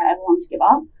time where I ever wanted to give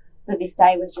up, but this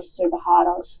day was just super hard.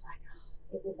 I was just like,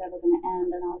 is this ever going to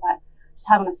end? And I was like, just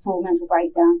having a full mental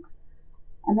breakdown.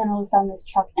 And then all of a sudden this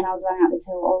truck, and I was running up this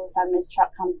hill, all of a sudden this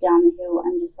truck comes down the hill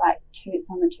and just like toots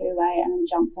on the two-way and then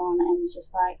jumps on and it's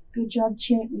just like, good job,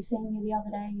 chick, we seen you the other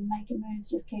day, you're making moves,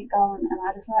 just keep going. And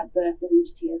I just like bursted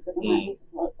into tears because I'm like, this is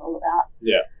what it's all about.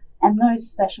 Yeah. And those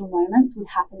special moments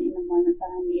would happen in the moments that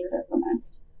I needed it the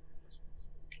most.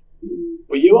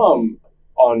 Were you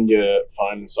on your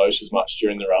phone and socials much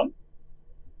during the run?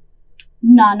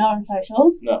 No, not on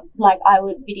socials. No. Like I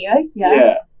would video,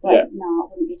 But no, I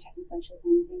wouldn't be checking socials or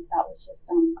anything. That was just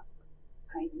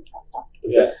crazy stuff.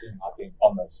 The best thing I think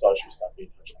on the social stuff we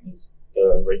touch on is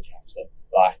the recaps.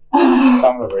 Like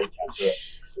some of the recaps are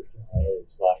freaking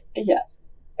hilarious. Like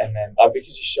and then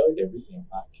because you showed everything,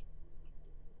 like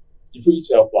you put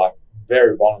yourself like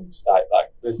very vulnerable state.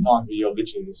 Like there's times where you're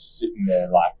literally just sitting there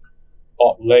like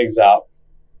legs up,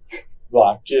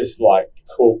 like just like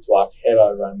cooked, like head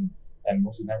over and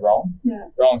what's his name, Rowan? Yeah.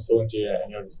 Rowan's talking to you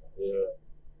and you're just like,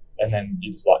 and then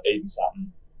you're just like eating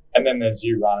something. And then there's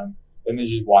you running, then there's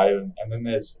you waving, and then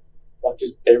there's like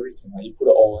just everything. Like you put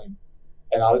it all in.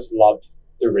 And I just loved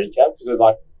the recap because it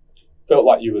like felt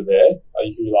like you were there. Like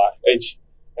you could be like each,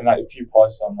 and like if you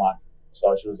post on like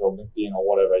socials or LinkedIn or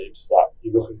whatever, you're just like,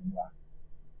 you look at them like,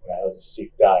 wow, that was a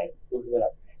sick day. Look at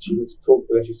that. She looks cool,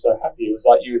 but then she's so happy. It was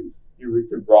like you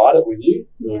could ride it with you.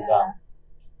 It was I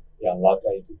loved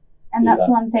how you did. And that's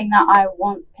one thing that I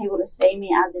want people to see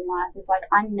me as in life is like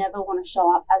I never want to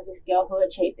show up as this girl who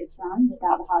achieved this run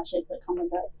without the hardships that come with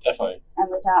it. Definitely.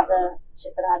 And without the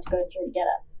shit that I had to go through to get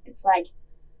it. It's like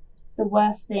the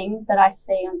worst thing that I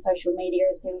see on social media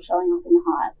is people showing off in the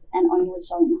highs and only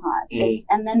showing the highs.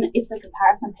 And then it's the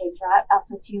comparison piece, right? Us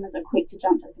as humans are quick to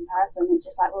jump to the comparison. It's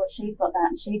just like, well, if she's got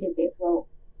that and she did this, well,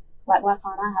 like, why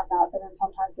can't I have that? But then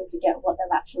sometimes we forget what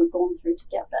they've actually gone through to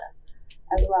get there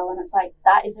as well. And it's like,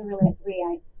 that is a really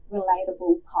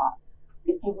relatable part,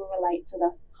 is people relate to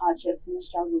the hardships and the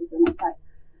struggles. And it's like,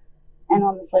 and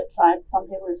on the flip side, some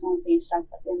people just want to see you struggle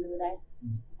at the end of the day.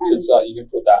 So it's like you can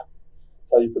put that,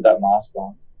 so you put that mask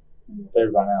on for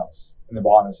everyone else, and then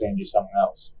behind the scenes you're someone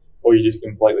else, or you just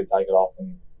completely take it off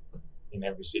and in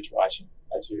every situation.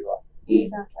 That's who you are.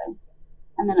 Exactly.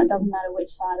 And then it doesn't matter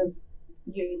which side of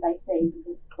you they see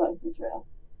because both is real.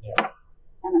 Yeah.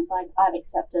 And it's like, I've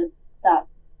accepted that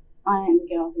I am the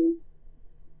girl who's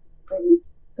really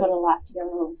got a life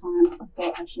together all the time. I've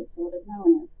got my shit sorted, no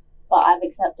one is. But I've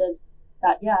accepted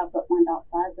that, I've got my dark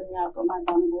sides and I've got my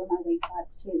vulnerable and my weak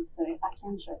sides too. So I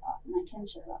can show that and I can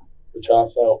show that. Which I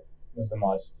felt was the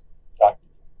most, like,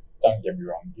 don't get me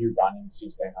wrong, you running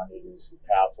 1600 is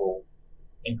powerful,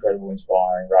 incredible,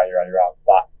 inspiring, rah.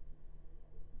 But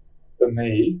for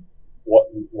me, not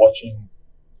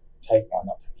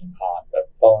taking part, but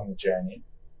following the journey,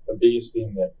 the biggest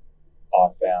thing that I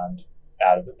found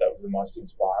out of it that was the most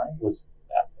inspiring was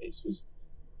that piece, was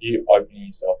you opening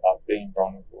yourself up, being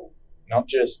vulnerable, not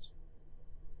just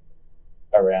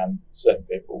around certain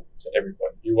people, to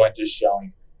everybody. You weren't just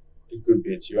showing the good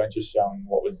bits, you weren't just showing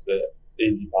what was the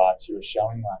easy parts, you were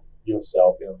showing like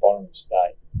yourself in a vulnerable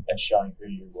state and showing who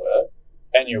you were,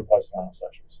 and you were posting on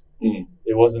socials.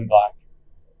 It wasn't like,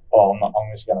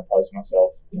 I'm just going to post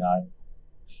myself,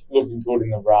 looking good in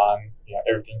the run,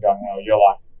 everything going well. You're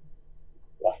like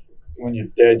when you're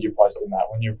dead, you're posting that.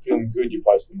 When you're feeling good, you're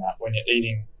posting that. When you're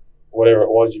eating whatever it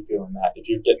was, you're feeling that. If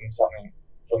you're getting something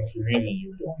from the community,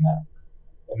 you're doing that.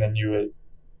 And then you were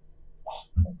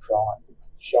crying,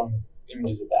 showing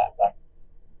images of that. Like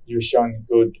you were showing the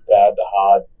good, the bad, the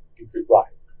hard, the good.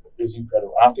 Like it was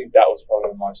incredible. And I think that was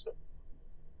probably the most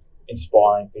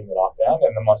inspiring thing that I found,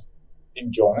 and the most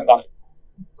enjoyment. Like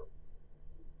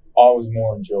I was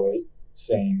more enjoyed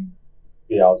seeing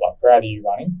I was like, proud of you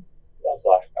running. I was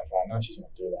like, okay, I know she's going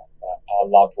to do that. But I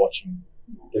loved watching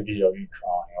the video of you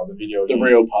crying or the video of the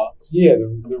real parts. Yeah,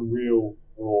 the real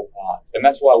raw parts. And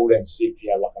that's why I would then see if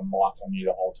you had like a mic on you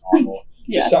the whole time or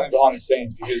just something behind the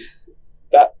scenes, because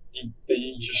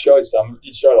you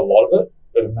showed a lot of it,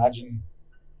 but imagine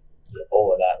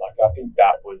all of that. Like, I think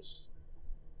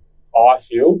I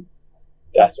feel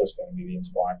that's what's going to be the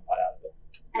inspiring part out of it.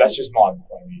 That's just my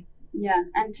point of view. Yeah,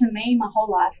 and to me, my whole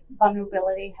life,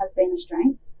 vulnerability has been a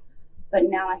strength. But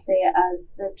now I see it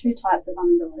as there's two types of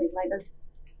vulnerability. Like, there's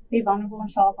be vulnerable and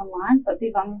show up online, but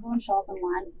be vulnerable and show up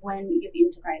online when you've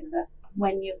integrated it,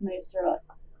 when you've moved through it.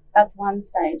 That's one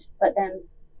stage. But then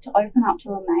to open up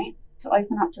to a mate, to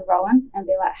open up to Rowan and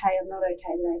be like, hey, I'm not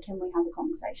okay today, can we have a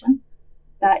conversation?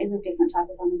 That is a different type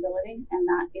of vulnerability, and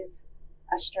that is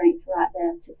a strength right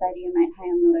there to say to your mate, hey,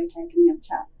 I'm not okay, can we have a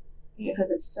chat? Because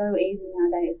it's so easy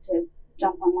nowadays to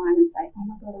jump online and say, oh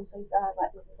my God, I'm so sad,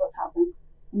 like this is what's happened.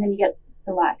 And then you get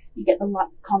the likes, you get the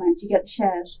comments, you get the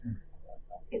shares.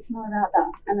 It's not about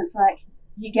that. And it's like,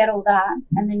 you get all that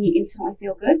and then you instantly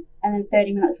feel good, and then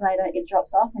 30 minutes later it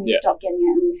drops off and you stop getting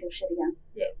it and you feel shit again.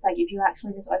 It's like, if you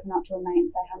actually just open up to a mate and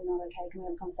say, I'm not okay, can we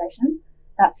have a conversation?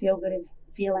 That feel good of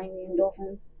feeling, the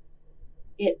endorphins,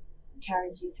 it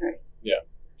carries you through.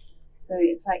 So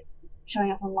it's like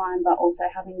showing up online, but also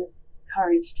having the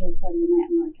courage to say to your mate,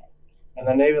 I'm not okay. And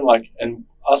then even like, and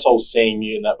us all seeing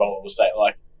you in that vulnerable state,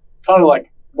 like, kind of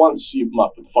like, once you might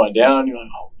put the phone down, you're like,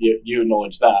 oh, you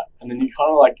acknowledge that, and then you kind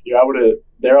of like,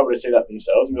 they're able to see that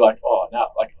themselves and be like, oh, now,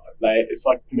 like, it's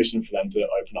like permission for them to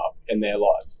open up in their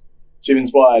lives. So you've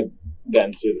inspired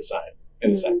them to do the same,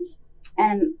 in a sense.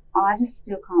 And I just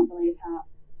still can't believe how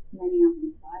many I've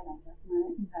inspired, I guess, and I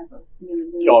don't think I've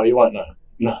really good. Oh, you won't know.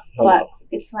 No. But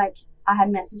it's like, I had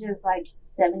messages like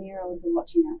 7-year-olds were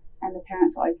watching it, and the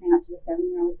parents were opening up to the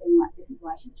 7-year-olds being like, this is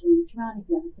why she's doing this run, if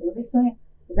you ever feel this way.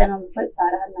 But then on the flip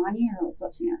side, I had 9-year-olds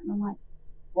watching it, and I'm like,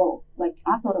 well, like,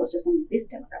 I thought it was just going to be this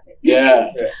demographic.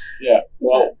 Yeah.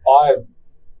 Well,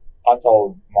 I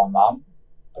told my mum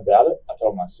about it. I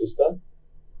told my sister, and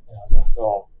I was like,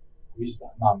 oh,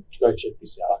 Mum, go check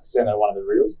this out. I sent her one of the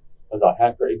reels. I was like, how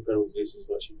incredible is this? Is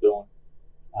what she's doing.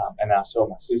 And then I was telling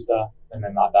my sister, and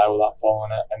then they were like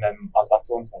following it, and then I was like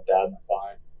talking to my dad on the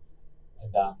phone,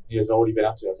 and he goes, what have you been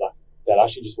up to? I was like, Dad, I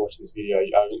actually just watched this video.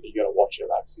 You got to watch it.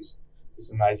 Like, this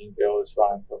amazing girl that's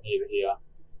running from here to here.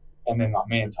 And then like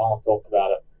me and Tom have talked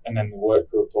about it, and then the work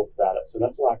crew have talked about it. So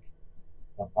that's like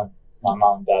my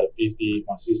mum and dad are 50,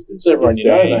 my sister's it's everyone 15.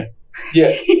 you know, mate.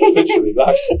 Yeah, literally.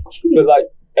 Like, but like,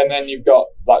 and then you've got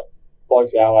like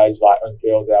blokes our age, like, and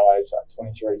girls our age, like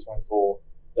 23, 24,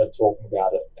 that are talking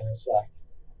about it, and it's like,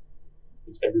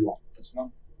 it's everyone. It's not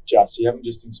just, you haven't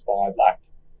just inspired like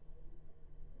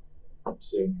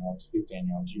 7-year-olds,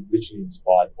 15-year-olds. You've literally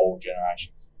inspired all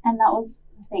generations. And that was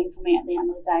the thing for me at the end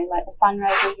of the day. Like, the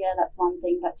fundraiser, yeah, that's one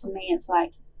thing, but to me it's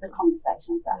like the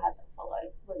conversations that I had that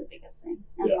followed were the biggest thing.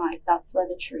 And like, that's where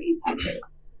the true impact is.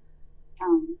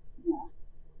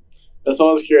 That's why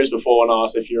I was curious before when I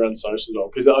asked if you're on social at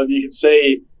all, because you could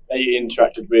see that you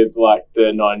interacted with like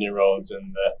the 9-year-olds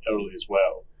and the elderly as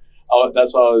well.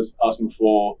 That's why I was asking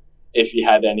before, if you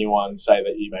had anyone say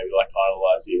that you maybe like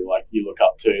idolize you, like you look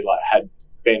up to, like had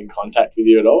been in contact with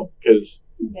you at all? Because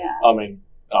I mean,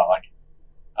 I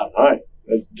don't know.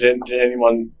 Did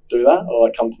anyone do that or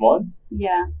like come to mind?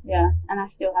 Yeah. And I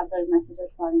still have those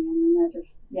messages flooding in, and they're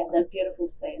just, they're beautiful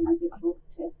to see, and they're beautiful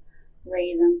to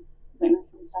read and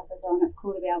witness and stuff as well. And it's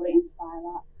cool to be able to inspire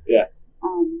that. Yeah.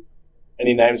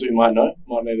 Any names we might know?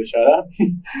 Might need to shout out.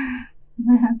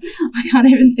 I can't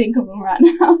even think of them right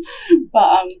now.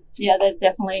 But there's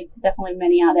definitely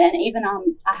many out there. And even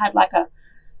I had like I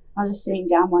was just sitting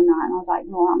down one night and I was like,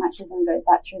 you know what, I'm actually going to go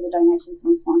back through the donations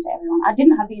and respond to everyone. I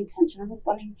didn't have the intention of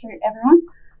responding through everyone,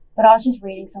 but I was just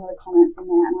reading some of the comments in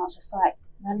there, and I was just like,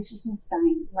 that is just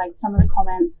insane. Like, some of the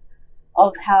comments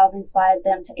of how I've inspired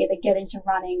them to either get into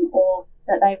running, or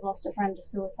that they've lost a friend to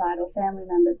suicide, or family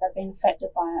members that have been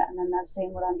affected by it, and then they've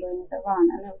seen what I'm doing with the run.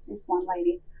 And there was this one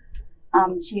lady,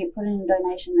 she put in a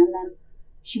donation, and then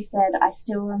she said, I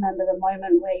still remember the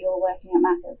moment where you were working at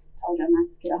Macca's. Told you,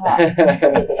 Macca's, get a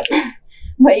heart.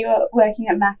 Where you were working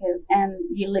at Macca's, and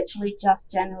you literally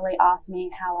just generally asked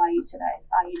me, how are you today?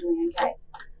 Are you doing okay?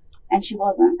 And she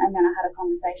wasn't. And then I had a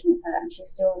conversation with her, and she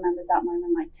still remembers that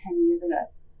moment like 10 years ago.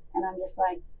 And I'm just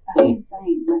like, that's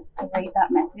insane. Like, to read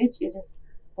that message, it just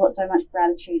brought so much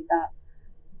gratitude that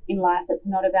in life it's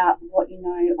not about what you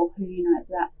know or who you know.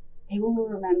 It's about people will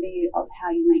remember you of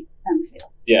how you make them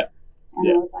feel. Yeah. And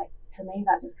I was like, to me,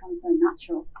 that just comes so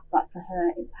natural. But for her,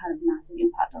 it had a massive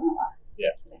impact on her life.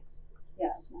 Yeah.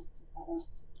 Yeah, it was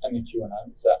massive. And the Q&A,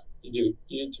 is that, you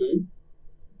did two?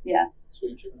 Yeah.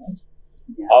 2 Q&As?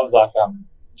 Yeah. I was like,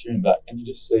 tuning back, and you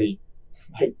just see,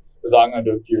 like, because I'm going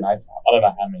to do a Q&A tonight. I don't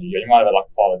know how many. You might have had like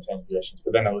 5 or 10 questions,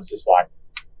 but then it was just like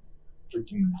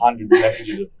freaking 100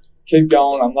 messages of, keep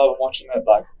going, I'm loving watching it.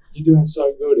 Like, you're doing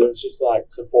so good. It was just like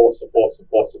support. It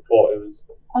was.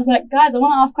 I was like, guys, I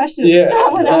want to ask questions. Yeah. I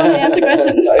want to answer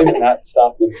questions. So even that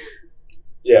stuff. And,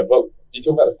 yeah, but you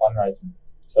talk about the fundraising.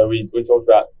 So we talked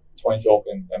about 20 Talk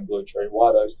and Blue Tree.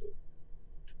 Why those two?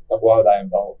 Like, why were they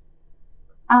involved?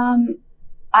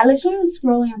 I literally was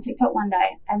scrolling on TikTok one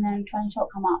day and then 20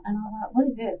 Talk come up and I was like, what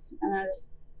is this? And I just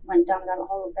went down the rabbit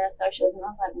hole of their socials and I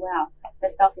was like, wow, their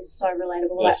stuff is so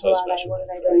relatable. They're Like, so who are they? special. What are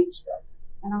they doing?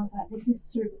 And I was like, this is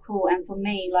super cool. And for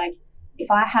me, like, if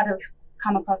I had have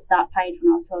come across that page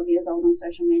when I was 12 years old on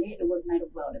social media, it would have made a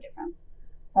world of difference.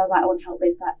 So I was like, I want to help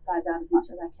these guys out as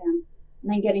much as I can. And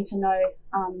then getting to know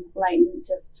Leighton,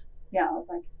 I was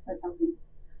like, let's help him.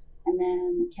 And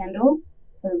then Kendall,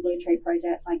 for the Blue Tree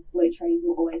project, like Blue Tree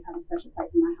will always have a special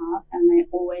place in my heart and they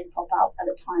always pop up at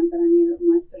the times that I need it the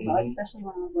most as well, especially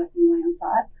when I was working away on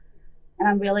site. And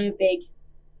I'm really a big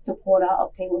supporter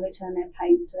of people who turn their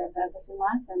pains to their purpose in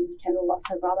life, and Kendall lost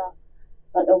her brother,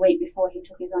 but the week before he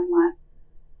took his own life,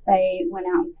 they went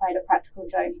out and played a practical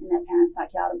joke in their parents'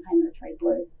 backyard and painted a tree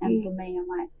blue. And for me, I'm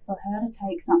like, for her to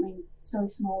take something so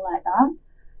small like that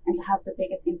and to have the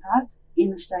biggest impact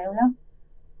in Australia,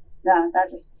 that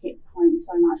just hit home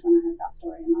so much when I heard that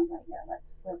story, and I was like, yeah,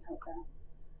 let's help her.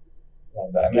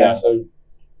 Love that. Now, so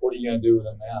what are you going to do with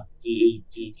them now? Do you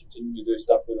continue to do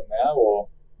stuff with them now, or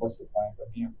what's the plan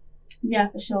from here? Yeah,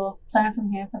 for sure. Plan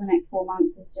from here for the next 4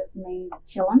 months is just me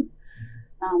chilling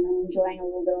and enjoying a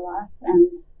little bit of life.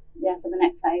 And yeah, for the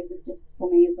next phase is just, for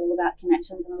me, is all about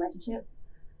connections and relationships.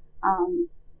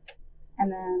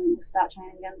 And then we'll start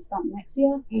training again for something next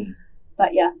year.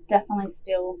 But yeah, definitely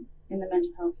still in the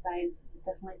mental health space,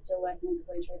 definitely still working with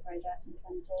the Blue Tree project and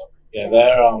 20 Talk. Yeah,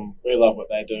 they're we love what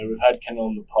they do. We've had Kendall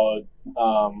on the pod.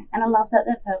 And I love that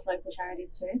they're Perth local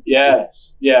charities too.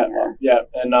 Yes, yeah.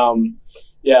 And I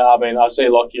mean, I see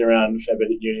Lockie around a fair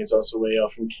bit at uni as well, so we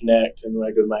often connect and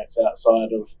we're good mates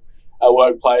outside of our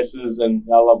workplaces, and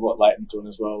I love what Leighton's doing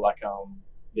as well. Like,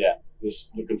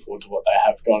 just looking forward to what they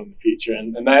have going in the future,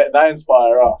 and they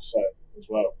inspire us so as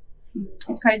well.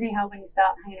 It's crazy how when you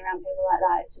start hanging around people like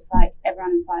that, it's just like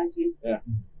everyone inspires you. Yeah.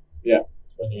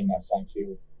 It's when you're in that same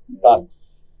field. But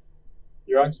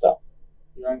your own stuff,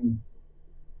 your own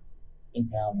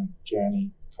empowerment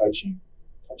journey, coaching,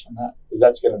 touch on that. Because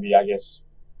that's going to be, I guess,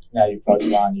 now you've coached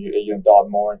one, you're going to dive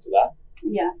more into that.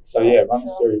 Yeah. So run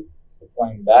us through the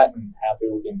plan with that and how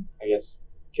people can, I guess,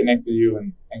 connect with you.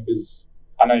 And because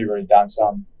I know you've already done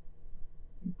some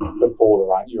before the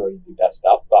run, you already did that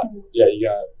stuff. But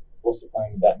what's the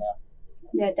plan with that now?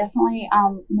 Yeah, definitely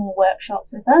more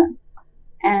workshops with it.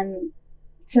 And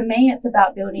to me, it's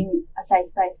about building a safe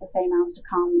space for females to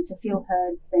come, to feel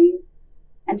heard, seen,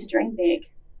 and to dream big.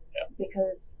 Yeah.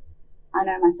 Because I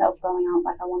know myself growing up,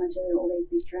 like I wanted to do all these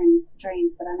big dreams,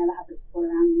 but I never had the support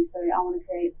around me. So I want to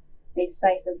create these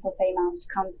spaces for females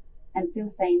to come and feel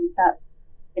seen, that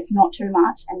it's not too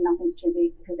much and nothing's too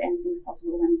big, because anything's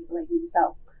possible when you believe in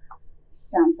yourself.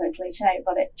 Sounds so cliche,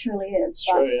 but it truly is. It's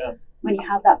true, yeah. When you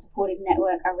have that supportive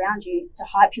network around you to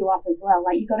hype you up as well,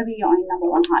 like you've got to be your own number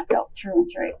one hype girl through and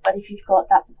through. But if you've got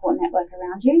that support network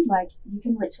around you, like you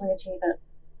can literally achieve it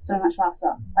so much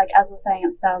faster. Like as we were saying at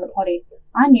the start of the potty,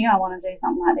 I knew I wanted to do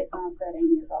something like this when I was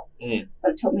 13 years old.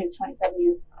 But it took me 27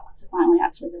 years to finally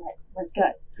actually be like, let's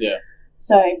go. Yeah.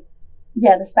 So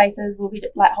yeah, the spaces will be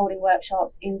like holding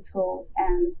workshops in schools,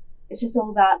 and it's just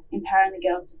all about empowering the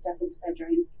girls to step into their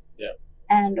dreams. Yeah.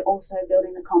 And also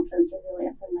building the confidence,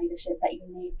 resilience, and leadership that you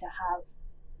need to have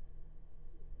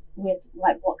with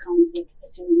like what comes with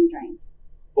pursuing your dreams.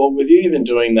 Well, with you even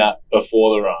doing that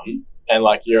before the run, and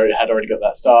like you had already got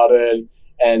that started,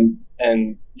 and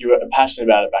you were passionate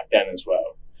about it back then as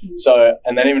well. So,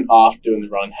 and then even after doing the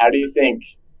run, how do you think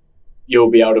you'll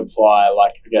be able to apply,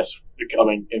 like, I guess,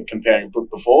 becoming and comparing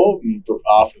Brooke before and Brooke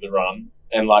after the run,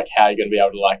 and like how you're going to be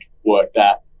able to like work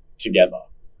that together?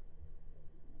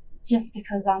 Just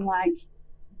because I'm like,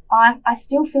 I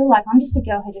still feel like I'm just a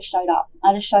girl who just showed up.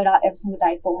 I just showed up every single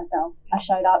day for herself. I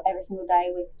showed up every single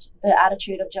day with the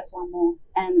attitude of just one more,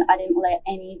 and I didn't let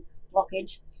any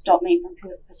blockage stop me from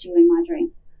pursuing my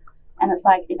dreams. And it's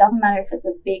like, it doesn't matter if it's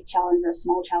a big challenge or a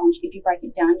small challenge. If you break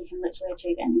it down, you can literally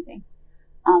achieve anything.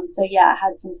 So yeah, I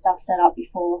had some stuff set up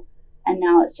before, and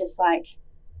now it's just like,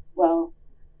 well,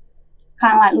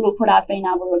 kind of like, look what I've been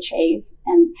able to achieve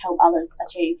and help others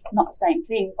achieve not the same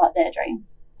thing, but their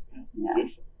dreams. Yeah.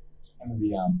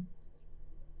 And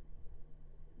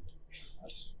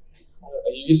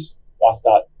I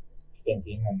start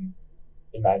thinking and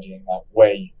imagining like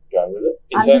where you go with it.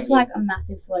 I'm just like a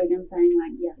massive slogan saying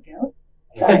like, yeah, the girls.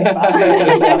 Sorry,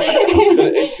 but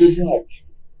it could be like,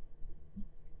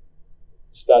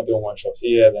 you start doing workshops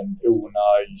here, then people will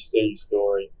know, you see your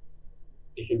story,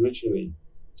 you could literally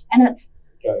And it's,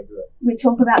 go over it. we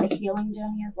talk about the healing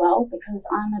journey as well, because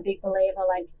I'm a big believer,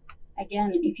 like,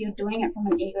 again, if you're doing it from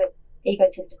an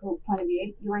egotistical point of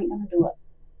view, you ain't going to do it.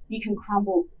 You can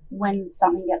crumble when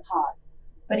something gets hard.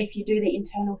 But if you do the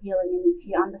internal healing and if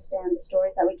you understand the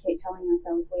stories that we keep telling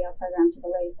ourselves we are programmed to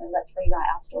believe, so let's rewrite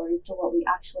our stories to what we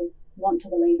actually want to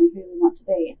believe and who we want to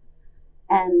be.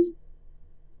 And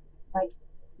like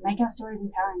make our stories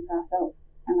empowering for ourselves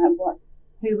and like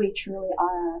who we truly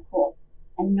are at our core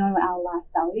and know our life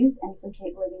values. And if we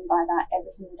keep living by that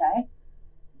every single day,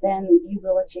 then you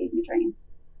will achieve your dreams.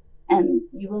 And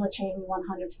you will achieve them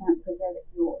 100% because they're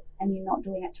yours. And you're not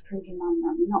doing it to prove your mum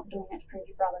wrong. You're not doing it to prove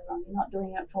your brother wrong. You're not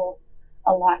doing it for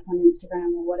a like on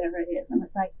Instagram or whatever it is. And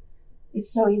it's like,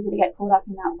 it's so easy to get caught up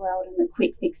in that world and the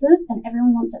quick fixes. And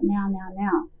everyone wants it now.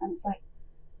 And it's like,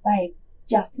 babe,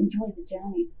 just enjoy the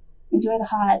journey. Enjoy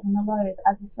the highs and the lows,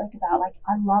 as we spoke about. Like,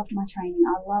 I loved my training.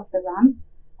 I loved the run.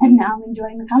 And now I'm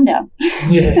enjoying the come down.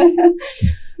 Yeah.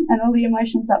 And all the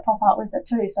emotions that pop up with it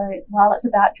too. So while it's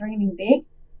about dreaming big,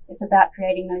 it's about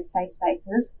creating those safe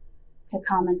spaces to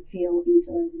come and feel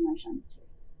into those emotions too.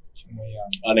 Can we,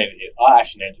 I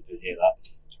actually needed to hear that.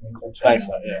 can we touch Thanks on,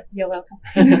 for that, yeah. You're welcome.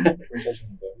 can we touch on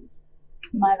the values?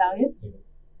 My values?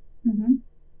 Yeah. Mm-hmm.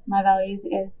 My values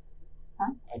is,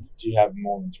 Do you have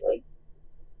more than 3?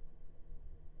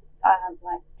 I have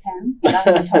like 10, but I have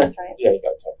the top 3. Yeah, you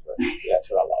got top 3. Yeah, that's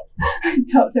what I love.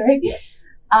 Top 3.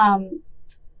 Yeah.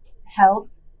 Health,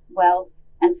 wealth,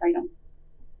 and freedom.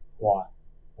 Why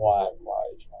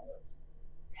each one of those?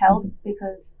 Health,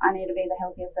 because I need to be the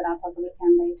healthiest that I possibly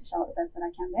can be to show up the best that I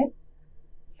can be.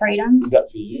 Freedom, Is that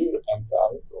for you and for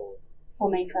others, or? for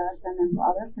me first and then for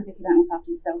others, because if you don't look after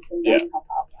yourself, then you don't pop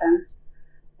up,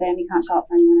 then you can't show up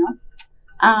for anyone else.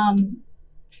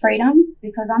 Freedom,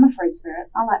 because I'm a free spirit.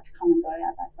 I like to come and go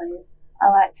as I please. I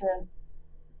like to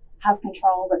have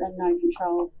control, but then no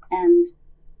control, and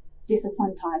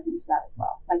discipline ties into that as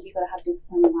well. Like, you've got to have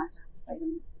discipline in life to have the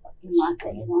freedom in life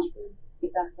that you want.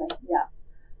 Exactly, yeah.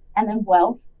 And then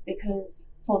wealth, because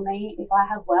for me, if I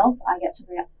have wealth, I get to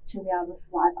be able to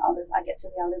provide for others. I get to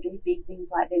be able to do big things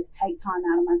like this, take time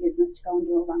out of my business to go and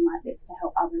do a run like this to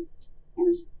help others in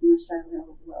Australia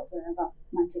or the world, wherever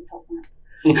my TikTok went.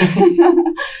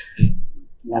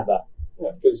 Love that.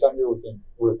 Yeah, because some people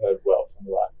would have heard wealth and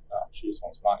be like, oh, she just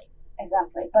wants money.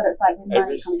 Exactly, but it's like when money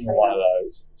Every comes single freedom. one of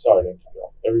those, sorry to cut you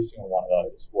off, every single one of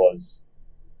those was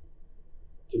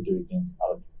to do things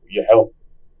other people, your health,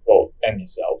 well, and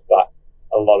yourself, but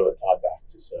a lot of it tied back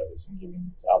to service and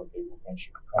giving to other people,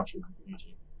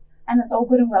 contributing. And it's all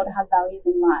good and well to have values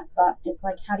in life, but it's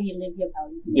like, how do you live your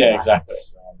values in Yeah, your life? exactly.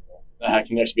 So, How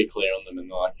can you actually be clear on them and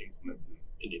like implement them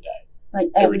in your day? Like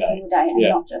Every every day. single day, and Yeah.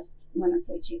 not just when it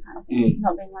suits you kind of thing.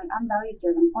 Not being like, I'm values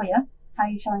driven. Oh yeah, how are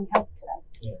you showing health today?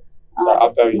 Yeah. So I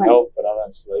just value when- health, but I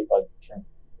don't sleep. I drink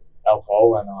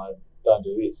alcohol and I don't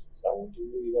do this. So do you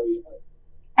really value health?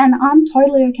 And I'm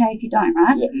totally okay if you don't,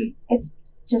 right? Yeah. It's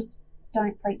just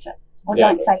don't preach it, or Yeah.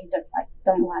 don't say you don't. Like,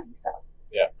 don't lie to yourself.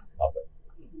 Love it.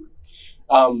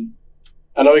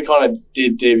 I know we kind of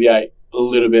did deviate a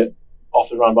little bit off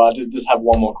the run, but I did just have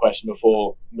one more question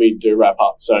before we do wrap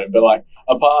up soon. But like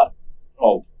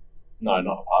not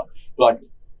apart, but like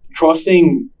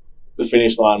crossing the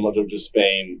finish line would have just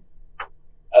been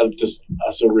just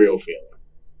a surreal feeling.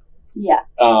 Yeah.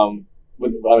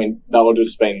 That would have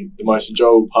just been the most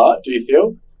enjoyable part, do you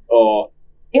feel? Or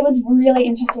It was really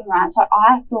interesting, right? So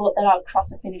I thought that I would cross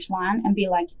the finish line and be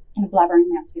like in a blubbering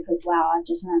mess because, wow, I've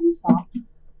just ran this far.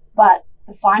 But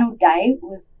the final day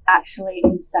was actually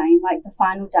insane. Like, the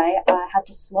final day, I had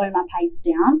to slow my pace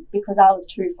down because I was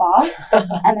too far.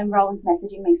 And then Rowan's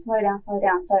messaging me, slow down. So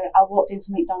I walked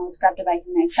into McDonald's, grabbed a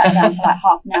bacon egg, sat down for like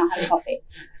half an hour, had a coffee.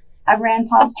 I ran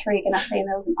past Trig and I seen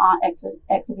there was an art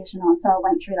exhibition on, so I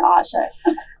went through the art show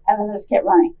and then I just kept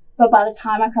running. But by the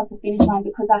time I crossed the finish line,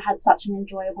 because I had such an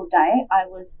enjoyable day, I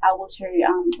was able to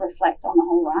reflect on the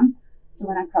whole run. So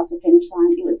when I crossed the finish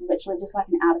line, it was literally just like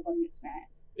an out-of-body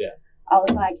experience. Yeah. I was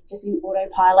like just in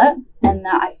autopilot, and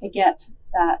I forget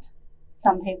that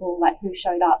some people like who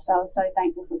showed up. So I was so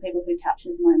thankful for people who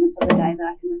captured moments of the day that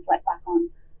I can reflect back on.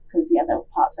 Because there was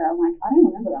parts where I'm like, I don't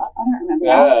remember that.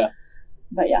 yeah,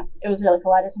 But yeah, it was really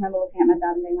cool. I just remember looking at my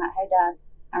dad and being like, hey dad,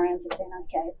 I ran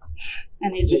 1600 Ks.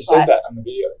 And he's He just says like, that on the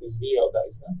video. There's a video of that,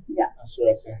 isn't there? Yeah. I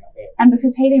swear I've seen that there. and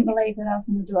because he didn't believe that I was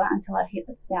going to do it until I hit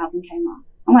the 1,000 K mark.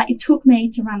 I'm like, it took me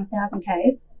to run 1,000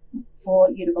 Ks for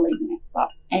you to believe in me.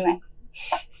 But anyway,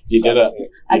 you did it.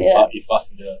 sick. I did it. You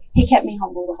fucking did it. He kept me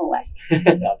humble the whole way.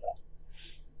 Love that.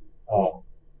 Oh,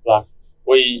 like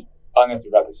I'm going to have to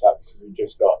wrap this up because we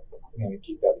just got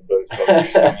kicked out the booth.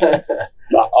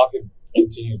 But I could It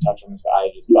continue to touch on this for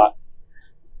ages, but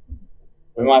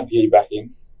we might have to get you back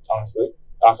in, honestly.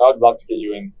 Like, I'd love to get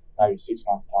you in maybe 6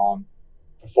 months' time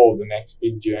before the next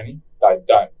big journey.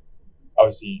 Don't.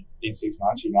 Obviously, in 6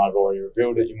 months, you might have already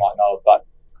revealed it, you might know it, but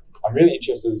I'm really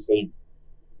interested to see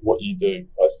what you do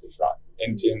close to the front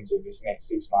in terms of this next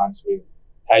 6 months with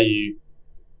how you,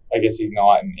 I guess,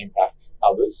 ignite and impact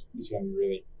others. It's going to be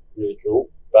really, really cool.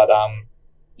 But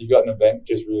you've got an event,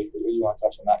 just really quickly, you want to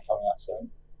touch on that coming up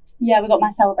soon? Yeah, we got my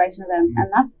celebration event,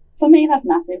 and that's, for me, that's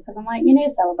massive, because I'm like, you need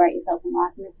to celebrate yourself in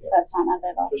life, and this is the first time I've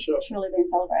ever truly been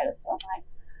celebrated. So I'm like,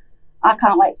 I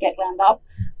can't wait to get glammed up.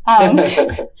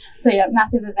 So yeah,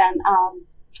 massive event.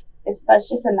 It's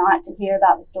just a night to hear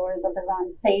about the stories of the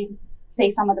run, see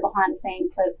some of the behind the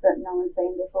scenes clips that no one's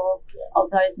seen before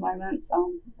of those moments.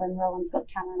 When Rowan's got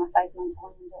the camera in my face and I'm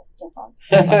telling him to Jeff off.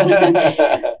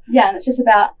 Yeah, and it's just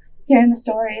about hearing the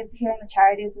stories, hearing the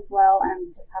charities as well,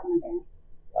 and just having a dance.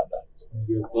 Love that.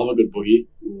 Love a good boogie.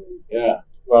 Yeah.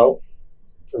 Well,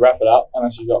 to wrap it up,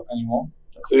 unless you've got any more.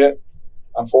 That's it.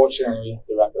 Unfortunately, we have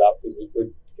to wrap it up because we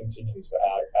could continue this for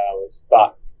hours.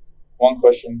 But one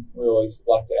question we always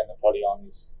like to end the potty on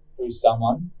is, who's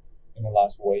someone in the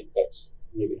last week that's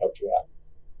really helped you out?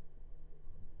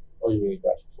 Or you're really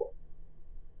grateful for?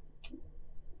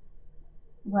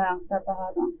 Wow, that's a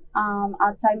hard one.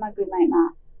 I'd say my good mate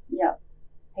Matt. Yeah.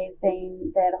 He's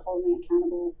been there to hold me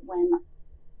accountable when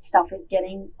stuff is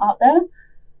getting up there.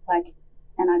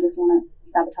 And I just want to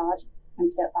sabotage and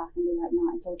step back and be like,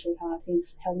 no, it's all too hard.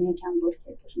 He's held me accountable to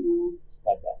keep pushing me along.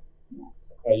 Like that. Yeah.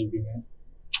 How you been there?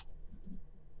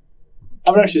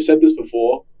 I haven't actually said this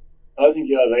before. I don't think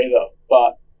you have either,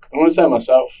 but I want to say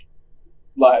myself,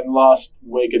 like in the last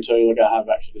week or two, I have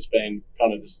actually just been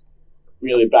kind of just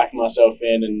really backing myself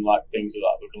in, and things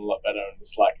are looking a lot better, and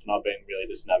and I've been really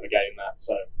just navigating that.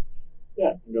 So yeah,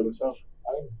 I can go myself.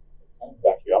 I can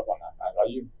back you up on that,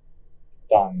 mate. You've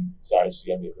done, sorry, this is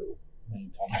going to be a little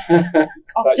mean time.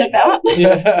 I'll step out.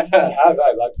 Yeah.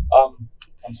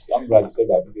 I'm glad you said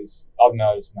that, because I've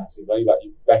noticed massively, you're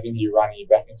back into your running, you're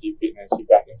back into your fitness, you're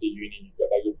back into uni, you've got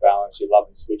that good balance, you're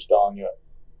loving switched on, your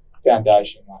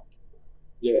foundation,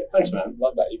 yeah. Thanks, man.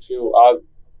 Love that. I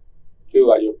feel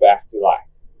like you're back to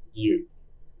you.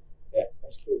 Yeah,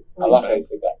 that's cool. Thanks, I like man. how you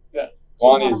said that. Yeah.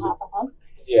 Mine is,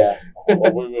 yeah,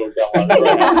 well, we will go on.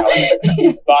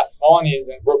 But mine is,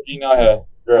 and Brooke, you know her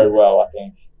very well, I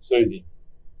think, Susie.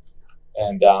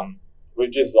 And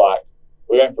we've just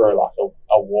we went for a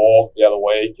walk the other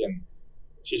week, and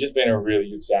she's just been a really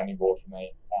good sounding board for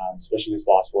me, especially this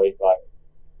last week.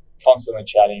 Constantly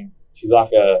chatting. She's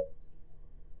like a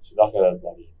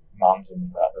bloody mum to me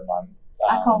at the moment.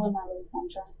 I call her my little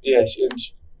sunshine. Yeah,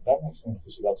 that makes sense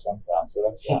because she loves sunflower, so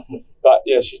that's fine. But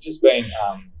yeah, she's just been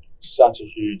such a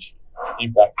huge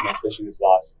impact for me, especially this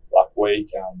last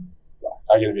week.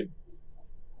 I get a bit,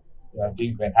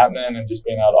 things have been happening, and just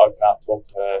being able to open up, talk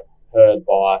to her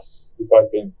advice. We've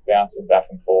both been bouncing back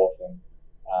and forth, and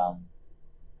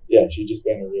yeah, she's just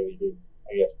been a really good,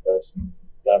 person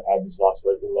that I've had this last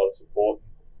week with a lot of support.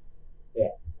 Yeah,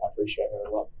 I appreciate her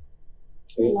a lot.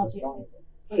 So, I love you,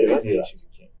 Susie. Yeah, she's a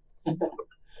king.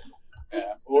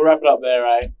 Yeah, we'll wrap it up there,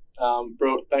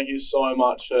 Brooke, thank you so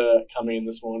much for coming in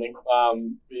this morning.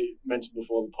 We mentioned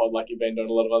before the pod, you've been doing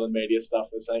a lot of other media stuff.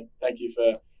 So thank you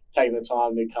for taking the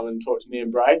time to come and talk to me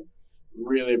and Bray.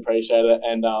 Really appreciate it.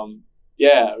 And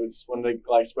I just wanted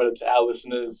to spread it to our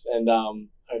listeners, and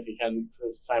hope you can.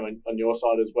 It's the same on your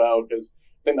side as well, because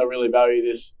I think they'll really value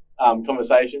this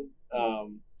conversation.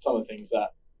 Some of the things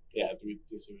that we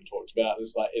talked about,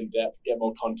 just in depth, get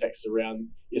more context around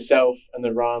yourself and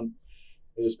the run.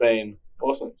 It's just been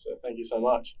awesome. So thank you so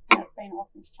much. Yeah, it's been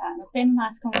awesome to chat, and it's been a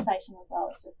nice conversation as well.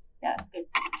 It's just, it's good.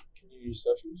 Can you use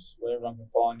socials where everyone can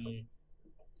find you,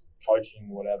 coaching,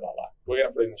 whatever? We're going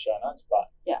to put it in the show notes,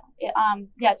 but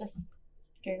just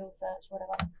Google search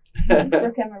whatever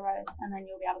Brooke Emma Rose, and then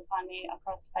you'll be able to find me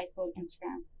across Facebook,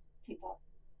 Instagram, TikTok.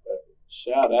 Perfect.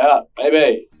 Shout out,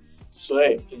 baby.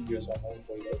 Sweet. Can you give us one more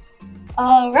before you leave?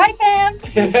 Alright, fam.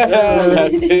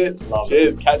 That's it.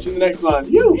 Cheers. Catch you in the next one.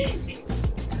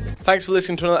 Thanks for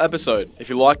listening to another episode. If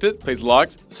you liked it, please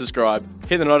subscribe,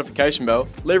 hit the notification bell,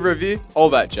 leave a review, all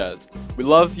that jazz. We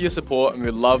love your support, and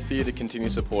we'd love for you to continue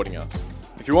supporting us.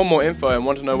 If you want more info and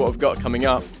want to know what we've got coming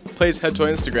up, please head to our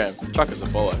Instagram, chuck us a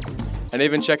follow. And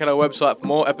even check out our website for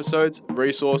more episodes,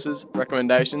 resources,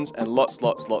 recommendations, and lots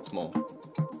more.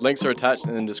 Links are attached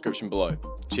in the description below.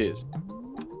 Cheers.